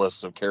have their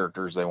lists of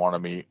characters they want to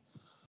meet.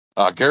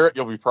 Garrett,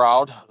 you'll be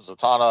proud.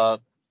 Zatanna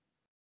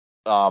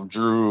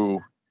Drew,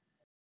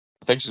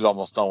 I think she's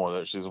almost done with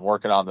it. She's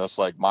working on this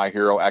like My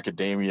Hero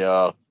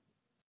Academia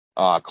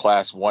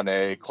class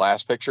 1A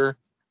class picture.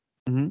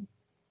 Mm-hmm.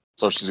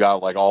 So she's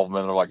got like all of them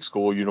in their like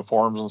school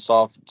uniforms and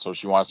stuff. So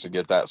she wants to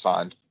get that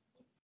signed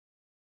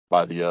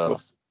by the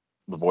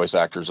voice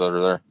actors that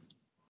are there.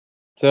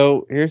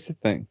 So here's the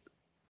thing.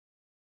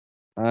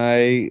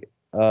 I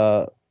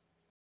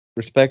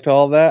respect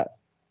all that,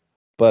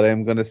 but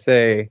I'm gonna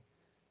say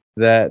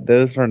that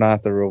those are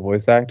not the real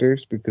voice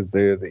actors because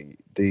they're the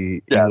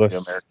English, the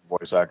American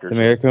voice actors,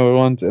 American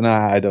ones, and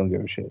I don't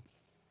give a shit.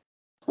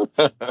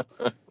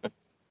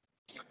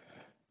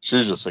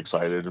 She's just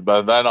excited,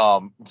 but then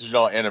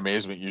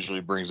Animazement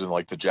usually brings in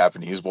like the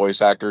Japanese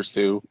voice actors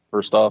too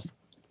for stuff.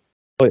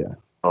 Oh yeah.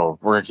 Oh,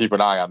 we're gonna keep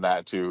an eye on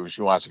that too.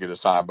 She wants to get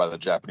assigned by the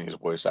Japanese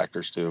voice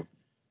actors too.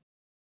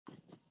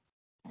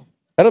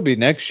 That'll be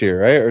next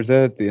year, right? Or is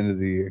that at the end of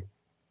the year?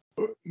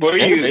 What do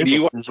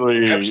you watch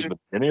usually the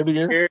beginning of the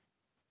year? Yeah,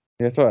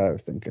 that's what I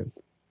was thinking.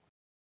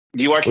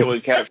 Do you watch it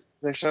with captions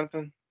or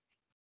something?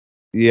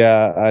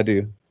 Yeah, I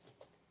do.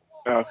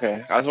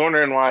 Okay, I was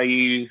wondering why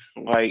you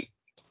like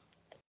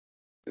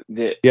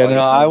did. Yeah, no,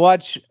 I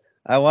watch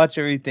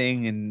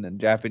everything in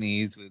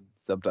Japanese with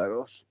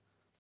subtitles,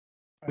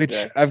 which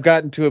I've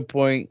gotten to a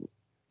point.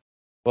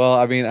 Well,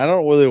 I mean, I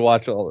don't really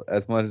watch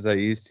as much as I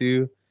used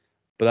to,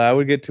 but I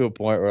would get to a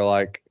point where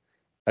like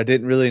I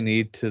didn't really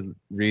need to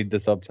read the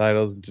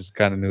subtitles and just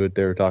kind of knew what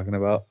they were talking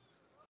about.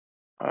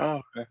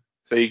 Oh, okay.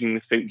 So you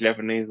can speak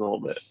Japanese a little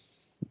bit.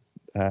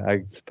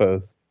 I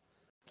suppose.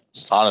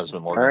 Sana's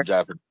been learning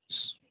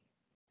Japanese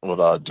with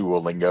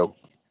Duolingo.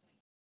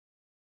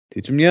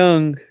 Teach them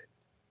young.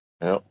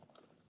 Yep.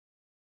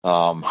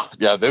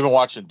 Yeah, they've been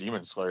watching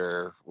Demon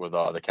Slayer with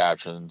the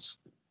captions.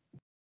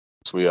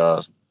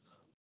 So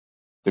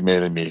they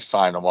made me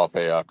sign them up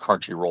a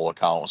Crunchyroll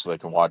account so they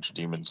can watch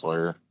Demon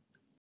Slayer.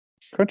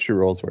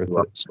 Crunchyroll's worth it.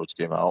 Episodes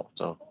came out,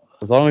 so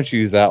as long as you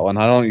use that one,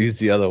 I don't use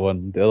the other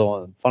one. The other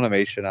one,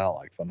 Funimation, I don't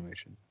like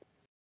Funimation.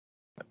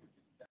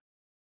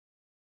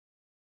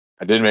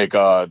 I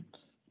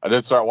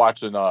did start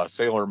watching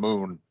Sailor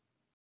Moon,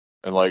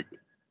 and like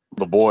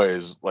the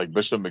boys, like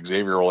Bishop and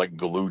Xavier, were like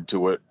glued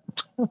to it.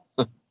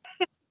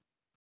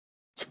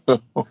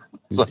 So,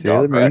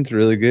 Sailor Moon's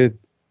really good.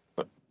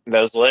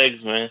 Those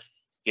legs, man,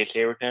 get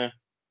you every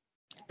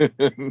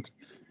time.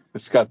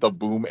 It's got the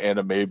boom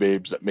anime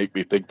babes that make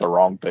me think the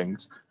wrong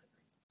things.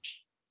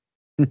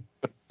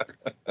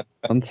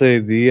 I'd say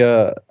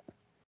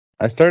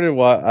I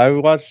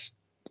watched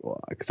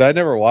because I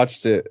never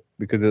watched it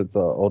because it's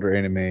an older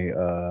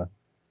anime.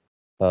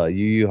 Yu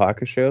Yu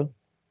Hakusho.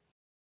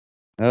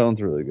 That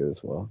one's really good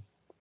as well.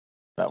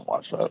 I haven't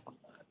watched that.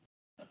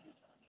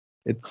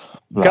 It's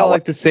No, got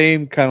like the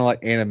same kind of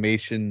like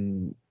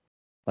animation,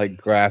 like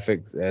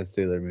graphics as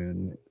Sailor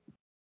Moon.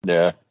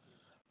 Yeah.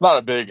 Not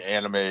a big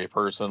anime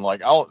person.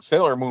 Like,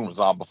 Sailor Moon was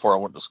on before I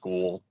went to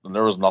school, and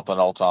there was nothing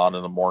else on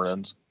in the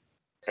mornings.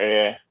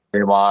 Yeah.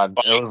 Came on.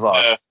 It was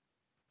Uh,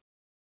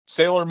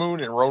 Sailor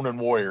Moon and Ronin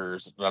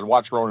Warriors. I'd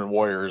watch Ronin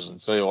Warriors,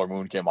 and Sailor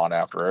Moon came on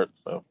after it.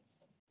 So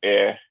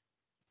Yeah.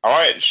 I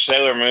watched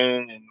Sailor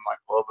Moon and like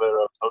a little bit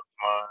of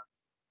Pokemon.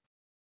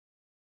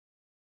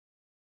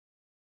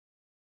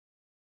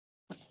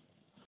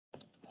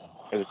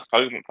 Is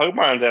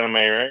Pokemon's anime,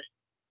 right?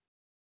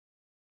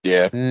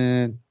 yeah,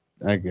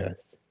 I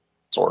guess.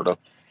 sort of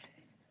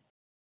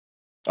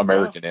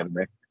American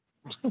anime.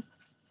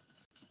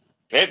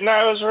 It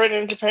was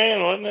written in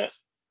Japan, wasn't it?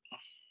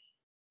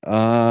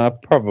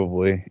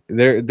 Probably.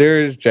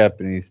 There is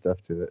Japanese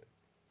stuff to it.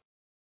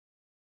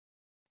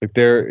 Like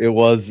it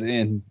was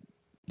in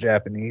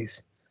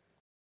Japanese.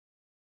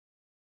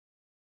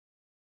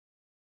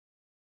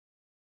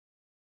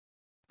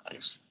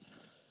 Nice.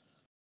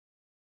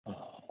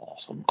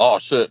 Awesome. Oh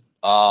shit.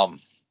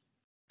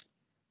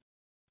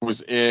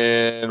 Was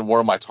in one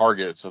of my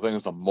Targets. I think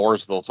it's a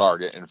Mooresville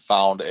Target, and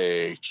found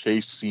a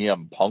Chase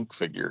CM Punk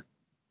figure.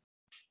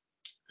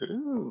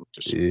 Ooh.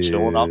 Just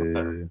chilling on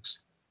the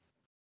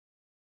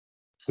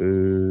there.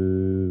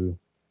 Ooh.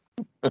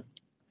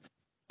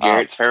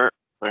 Garrett's favorite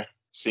wrestler,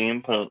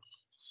 CM Punk.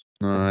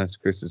 No, that's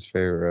Chris's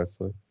favorite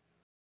wrestler.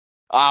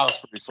 I was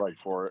pretty psyched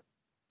for it.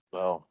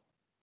 So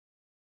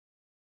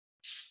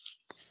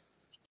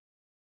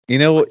You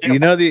know what? You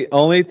know the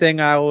only thing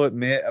I will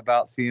admit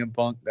about CM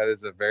Punk that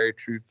is a very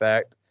true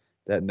fact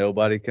that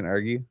nobody can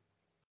argue,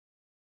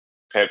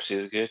 Pepsi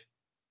is good.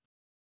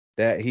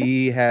 that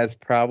he has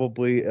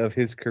probably of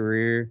his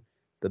career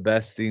the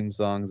best theme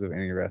songs of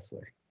any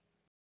wrestler.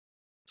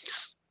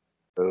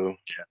 Oh.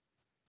 Yeah.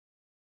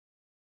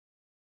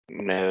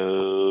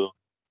 No.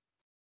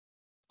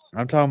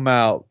 I'm talking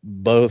about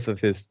both of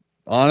his,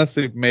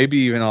 honestly, maybe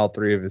even all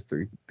three of his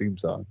three theme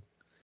songs.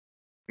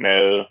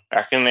 No.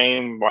 I can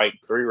name like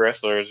 3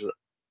 wrestlers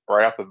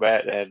right off the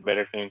bat that had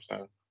better theme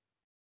songs.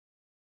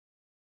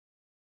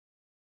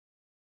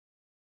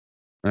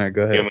 All right,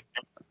 go Give ahead. me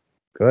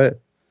Go ahead.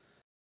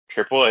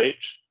 Triple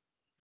H.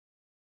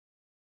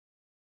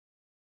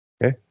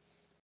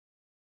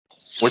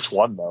 which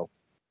one though?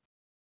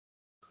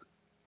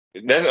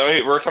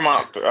 We're talking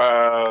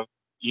about,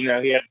 he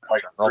had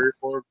like 3 or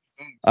 4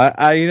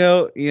 songs.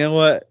 You know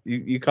what?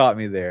 You caught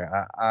me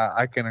there.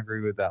 I can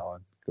agree with that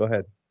one. Go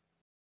ahead.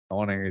 I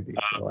want to hear these.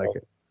 I like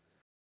it.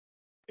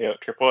 Yeah,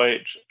 Triple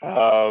H.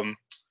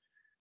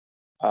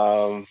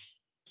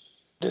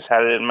 Just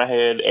had it in my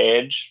head.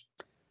 Edge.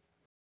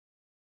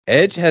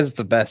 Edge has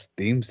the best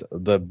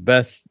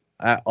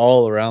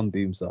all around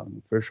theme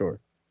song for sure.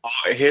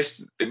 But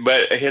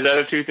his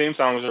other 2 theme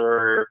songs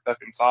are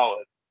fucking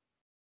solid.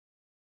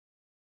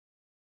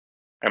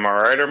 Am I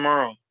right or am I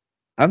wrong?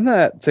 I'm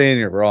not saying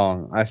you're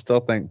wrong. I still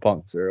think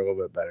Punk's are a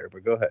little bit better,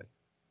 but go ahead.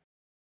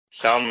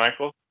 Shawn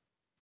Michaels.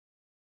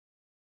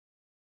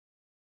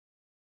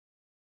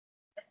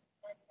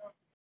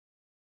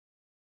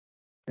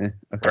 Okay.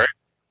 Right.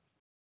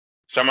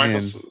 Shawn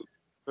Michaels is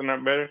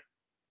not better.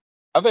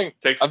 I think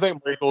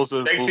Michaels has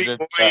moved Sexy into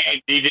Boy that.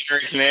 and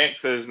D-Generation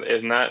X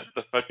is not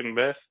the fucking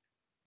best.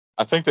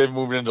 I think they've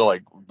moved into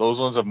like those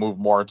ones have moved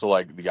more into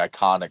like the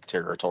iconic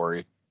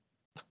territory.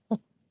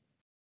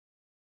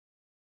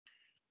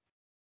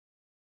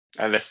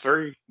 And that's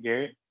 3,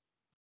 Garrett.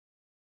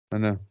 I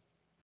know.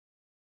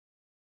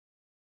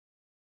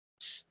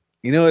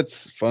 You know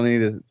it's funny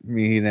to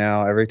me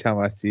now every time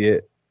I see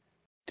it.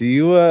 Do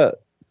you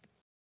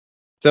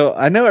So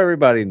I know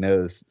everybody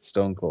knows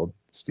Stone Cold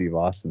Steve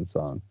Austin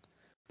song,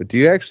 but do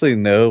you actually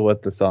know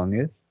what the song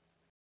is?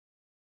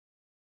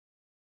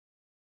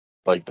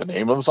 Like the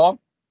name of the song?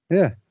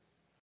 Yeah.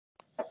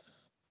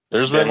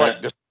 There's Then been like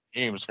different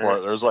names for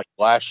it. There's like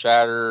Glass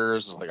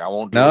Shatters, like I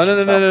Won't Do No, What no,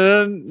 You no, Tell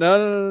no, Me. no, no,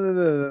 no, no,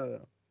 no, no, no.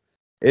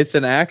 It's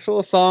an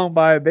actual song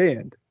by a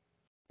band.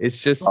 It's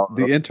just Oh,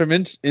 the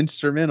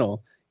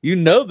instrumental. You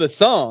know the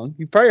song.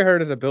 You probably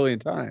heard it a billion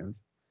times.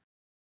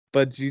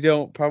 But you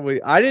don't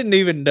probably. I didn't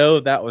even know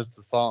that was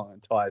the song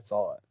until I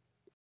saw it.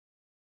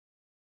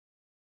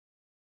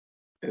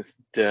 it's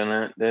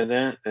dun dun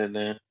dun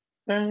dun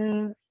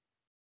dun.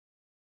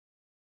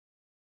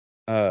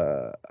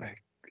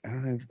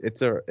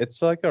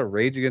 It's like a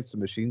Rage Against the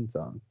Machine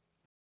song.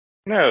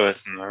 No,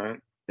 it's not.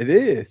 It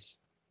is.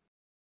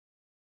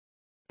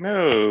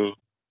 No.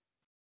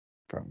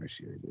 Promise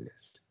you it is.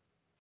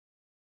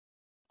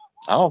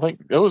 I don't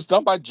think it was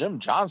done by Jim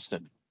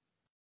Johnston.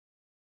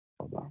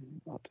 Hold on,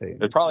 I'll tell you.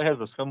 It probably has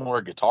a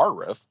similar guitar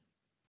riff.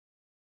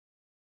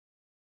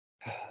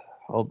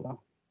 Hold on.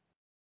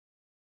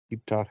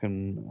 Keep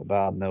talking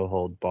about No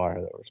Holds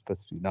Bar that we're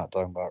supposed to be not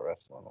talking about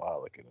wrestling while I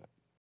look at it.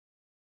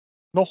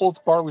 No Holds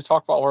Barred, we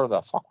talk about whatever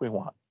the fuck we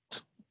want.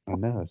 I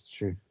know it's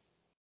true.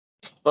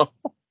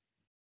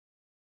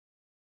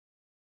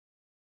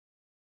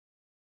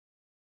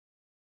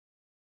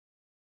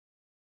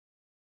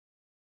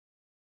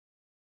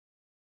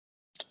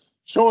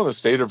 You know, in the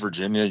state of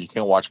Virginia, you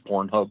can't watch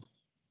Pornhub.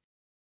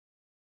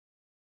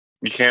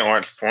 You can't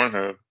watch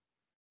Pornhub.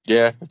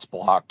 Yeah, it's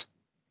blocked.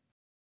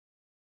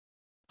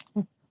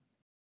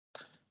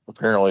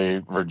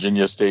 Apparently,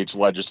 Virginia state's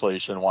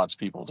legislation wants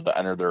people to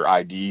enter their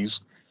IDs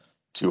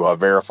to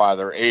verify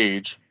their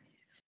age.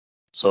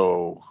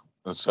 So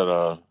instead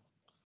of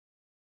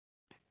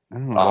I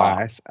don't know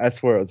why. I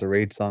swear it was a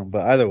Rage song,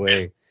 but either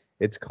way,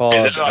 it's called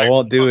Is it "I like-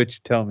 Won't Do What You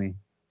Tell Me."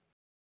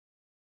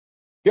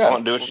 yeah, I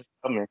won't do what you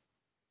tell me.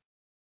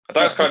 I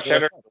thought it was called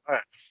Shatter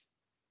Glass.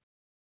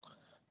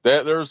 They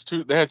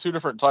had two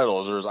different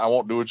titles. There's "I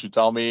Won't Do What You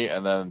Tell Me"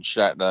 and then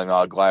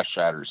Glass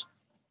Shatters.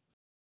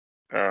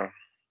 Oh.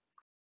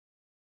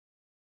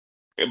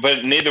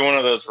 But neither one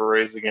of those were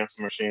Rage Against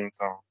the Machine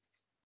songs.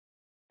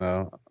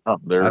 No, Oh,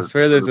 I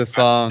swear there's a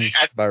song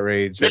by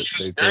Rage that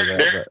they say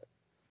that. But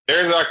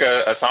There's like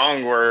a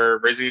song where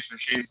Rage Against the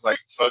Machine's like,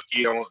 fuck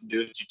you, I won't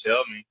do what you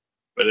tell me.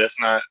 But that's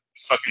not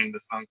fucking the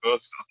song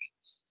goes song.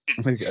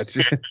 I got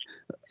you.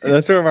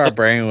 That's where my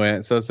brain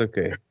went, so it's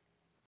okay.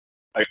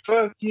 Like,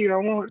 fuck you, I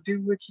won't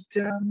do what you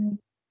tell me.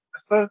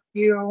 Fuck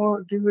you, I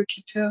won't do what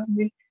you tell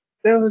me.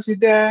 Those who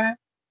die,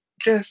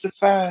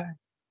 justified.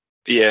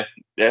 Yeah,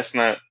 that's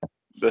not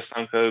the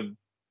song code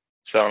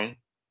song.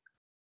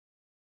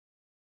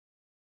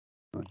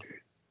 It's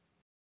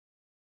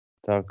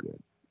all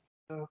good.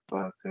 The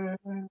fucker.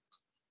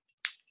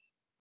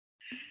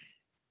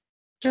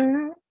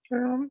 Yeah,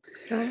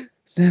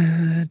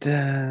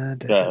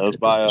 it was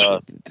by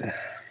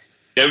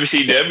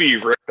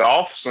WCW ripped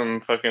off some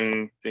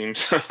fucking theme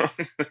songs.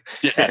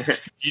 Yeah,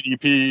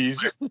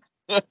 DDPs.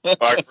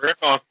 like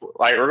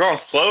we're gonna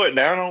slow it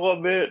down a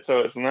little bit so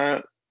it's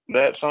not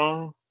that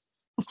song.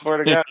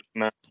 Swear to God, it's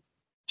not.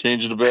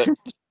 Change it a bit.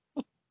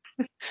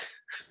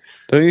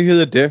 Don't you hear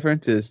the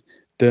difference? Is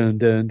dun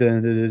dun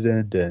dun dun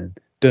dun dun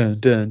dun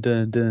dun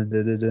dun dun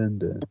dun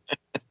dun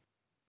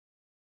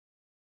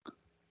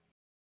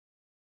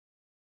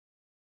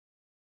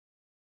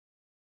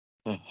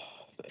dun.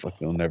 Fuck,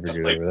 you'll never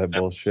get over that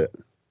bullshit.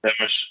 That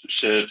much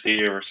shit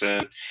he ever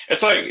said.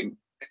 It's like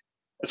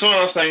it's one of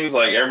those things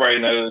like everybody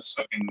knows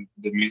fucking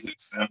the music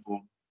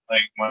sampled.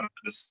 Like one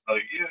this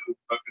like yeah,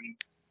 fucking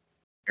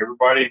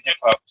everybody in hip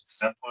hop is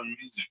sampling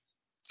music.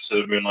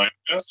 So being like,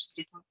 yeah, it's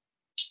different.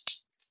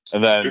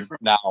 And then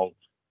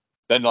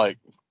then like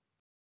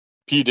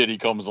P. Diddy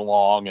comes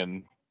along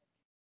and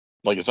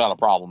like it's not a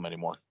problem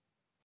anymore.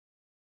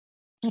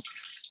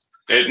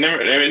 It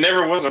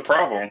never was a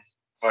problem.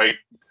 Like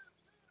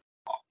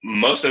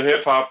most of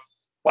hip hop,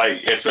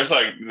 like especially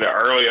like the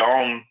early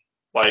on,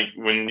 like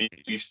when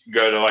you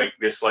go to like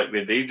this, like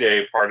the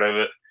DJ part of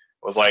it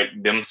was like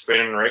them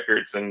spinning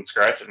records and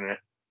scratching it.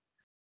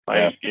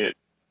 Like it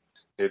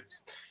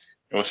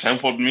was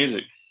sampled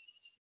music.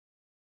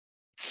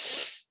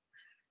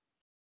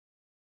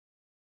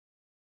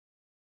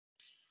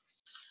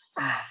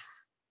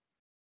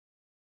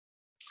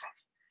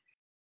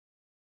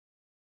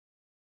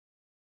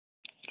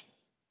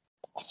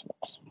 Awesome.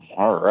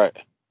 All right.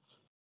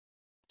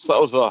 So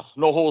that was a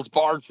no holds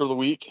barred for the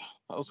week.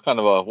 That was kind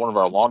of one of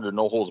our longer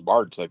no holds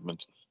barred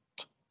segments.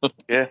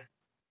 Yeah.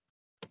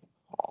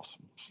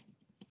 Awesome.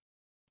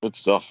 Good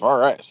stuff. All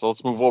right. So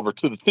let's move over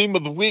to the theme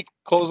of the week.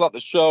 Close out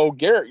the show.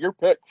 Garrett, your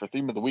pick for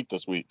theme of the week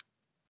this week.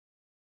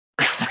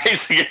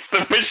 Race Against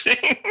the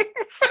Machines.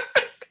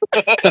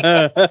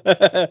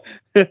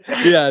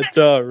 Yeah,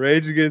 so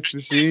Rage Against the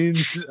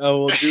Machines. I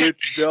will do it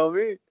to tell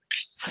me.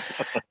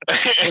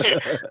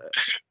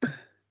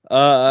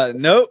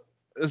 Nope,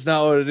 that's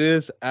not what it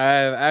is.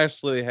 I've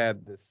actually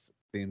had this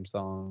theme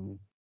song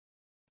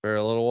for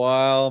a little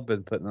while,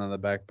 been putting it on the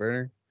back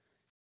burner.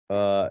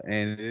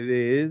 And it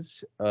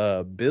is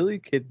Billy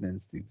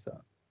Kidman's theme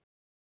song.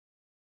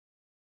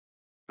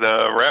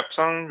 The rap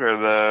song or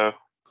the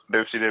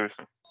WCW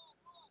song?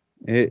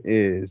 It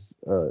is.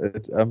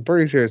 I'm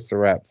pretty sure it's the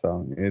rap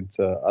song. It's.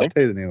 I'll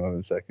tell you the name of it in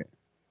a second.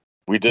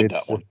 We did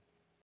that one.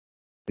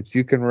 It's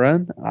 "You Can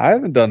Run." I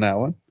haven't done that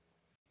one.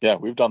 Yeah,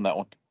 we've done that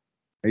one.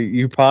 Are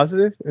you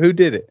positive? Who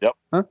did it? Yep.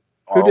 Huh?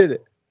 Carl. Who did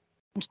it?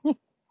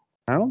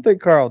 I don't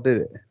think Carl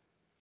did it.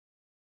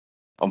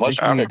 Unless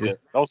I you think picked you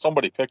it. No,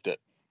 somebody picked it.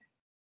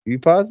 You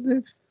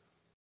positive?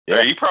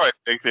 Yeah, you probably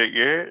picked it,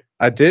 Garrett.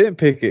 I didn't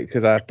pick it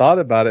because I thought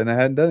about it and I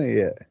hadn't done it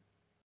yet.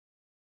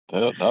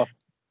 No.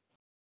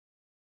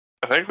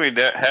 I think we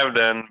have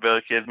done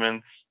Billy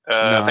Kidman.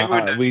 I think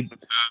we did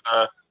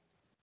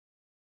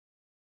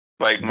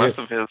like most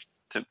of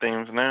his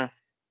themes now.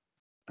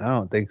 I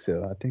don't think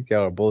so. I think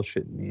y'all are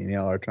bullshitting me and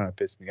y'all are trying to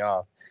piss me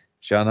off.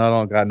 Y'all know I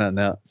don't got nothing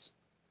else.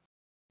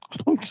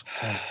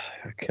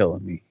 You're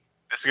killing me.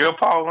 Let's go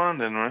Paul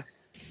London, man.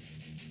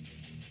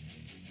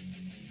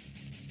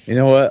 You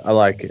know what? I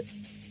like it.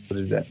 What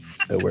is that?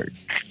 That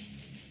works.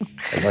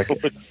 I like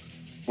it.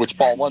 Which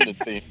Paul London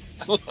theme?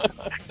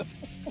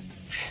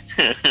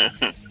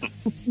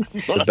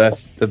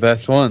 The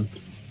best one.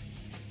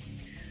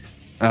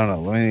 I don't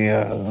know.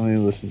 Let me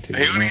listen to it.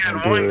 He only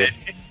had one, didn't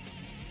he?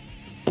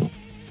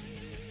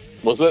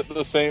 Was it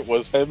the same?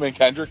 Was him and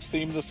Kendrick's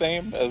theme the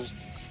same as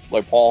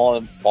like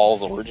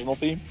Paul's original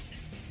theme?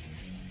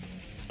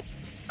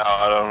 Oh,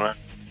 I don't know.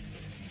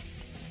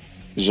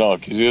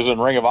 Because he was in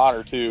Ring of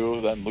Honor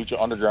too, then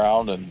Lucha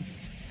Underground and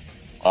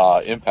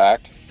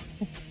Impact.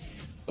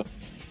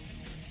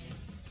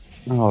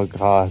 Oh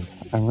God,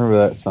 I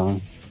remember that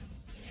song.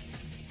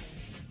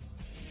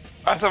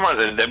 I was talking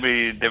about the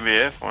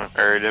WWF one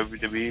or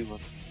WWE one.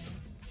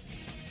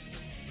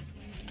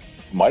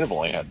 Might have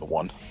only had the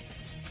one.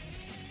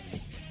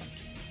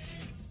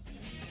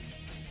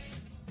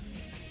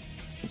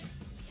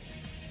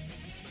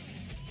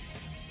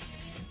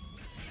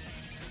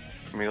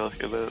 Let me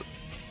look it up.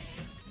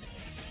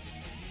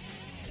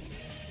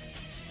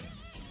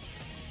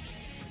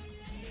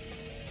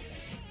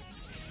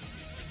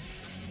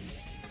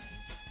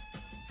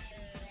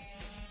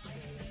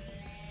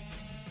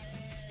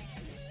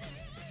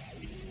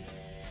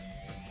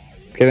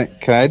 Can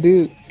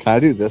I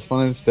do this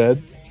one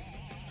instead?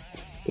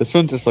 This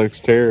one just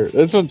looks terrible.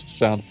 This one just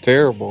sounds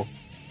terrible.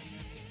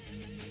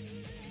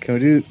 Can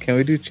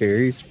we do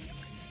cherries?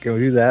 Can we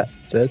do that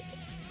instead?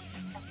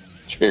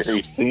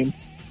 Cherry theme.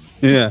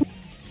 Yeah.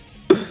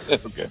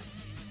 Okay.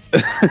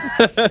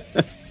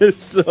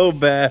 It's so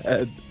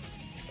bad.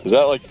 Is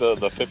that like the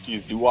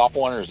 50s doo-wop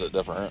one, or is it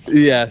different?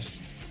 Yes.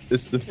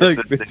 It's the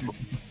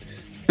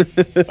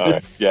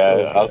Okay.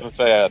 Yeah, I was gonna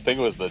say I think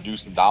it was the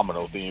Deuce and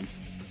Domino theme.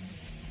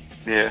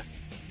 Yeah.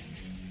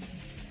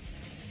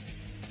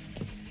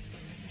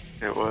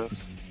 It was.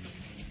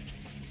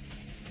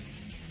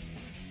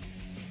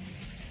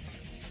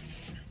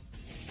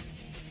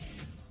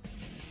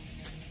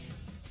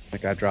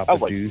 Like I dropped I a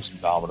like Deuce deuce.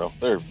 and Domino.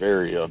 They're a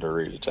very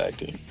underrated tag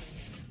team.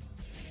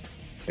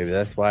 Maybe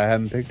that's why I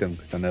haven't picked them,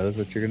 because I know that's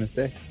what you're gonna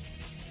say.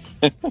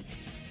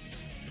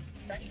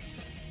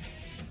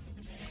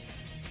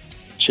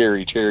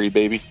 Cherry,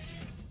 baby.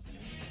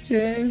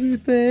 Cherry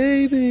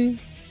baby.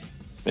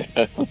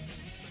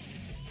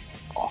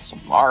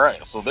 Awesome. All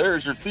right, so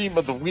there's your theme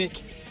of the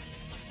week.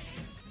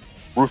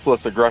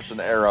 Ruthless Aggression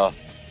era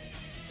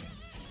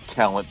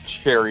talent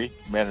Cherry,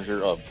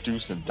 manager of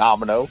Deuce and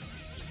Domino,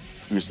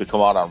 who used to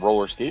come out on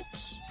roller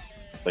skates,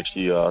 like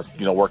she,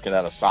 working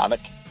at a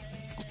Sonic.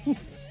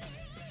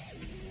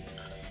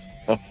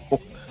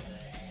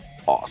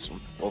 Awesome.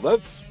 Well,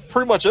 that's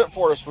pretty much it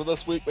for us for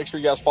this week. Make sure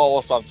you guys follow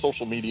us on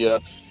social media.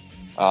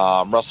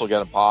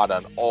 WrestleGeddon Pod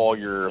on all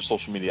your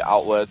social media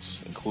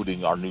outlets,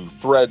 including our new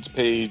Threads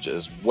page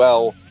as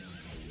well.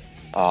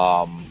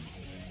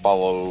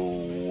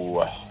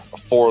 Follow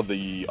for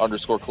the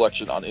 _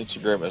 collection on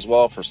Instagram as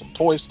well for some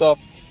toy stuff.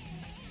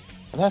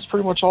 And that's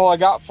pretty much all I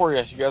got for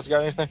you. You guys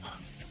got anything?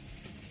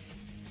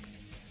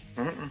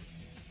 Mm-mm.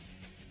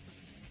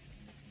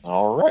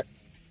 All right.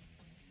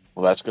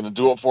 Well, that's going to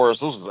do it for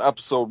us. This is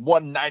episode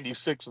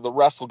 196 of the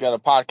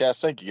WrestleGeddon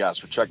podcast. Thank you guys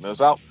for checking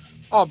us out.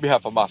 On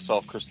behalf of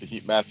myself, Chris the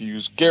Heat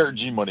Matthews, Garrett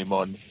G Money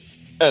Mun,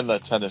 and the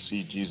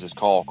Tennessee Jesus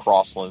Call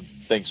Crossland,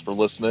 thanks for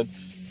listening,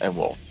 and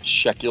we'll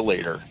check you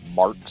later,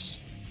 Marks.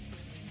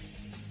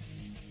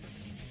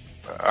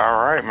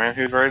 All right, man.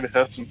 Who's ready to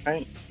have some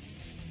paint?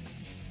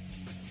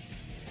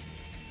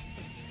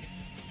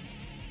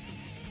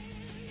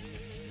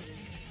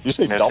 You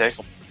say No dump tech.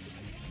 some.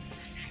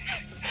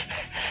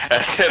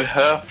 I said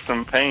huff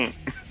some paint.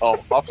 Oh,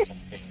 puff some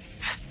paint.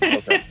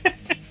 Okay.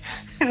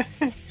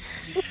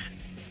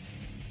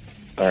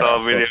 I saw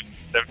a video.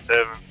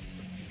 77.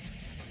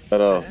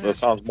 That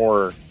sounds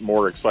more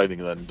exciting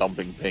than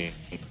dumping paint.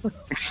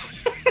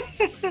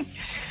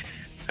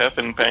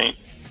 Huffing paint.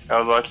 I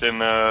was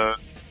watching a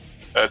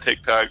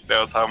TikTok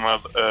that was talking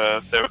about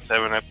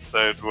 7-7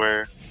 episode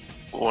where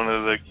one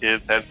of the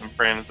kids had some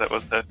friends that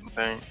was huffing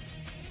paint.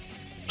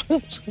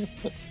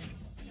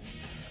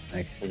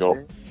 Nice. We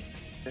go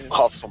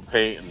puff some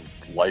paint and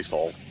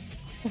Lysol.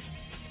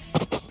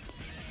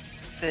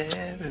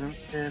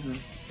 7-7.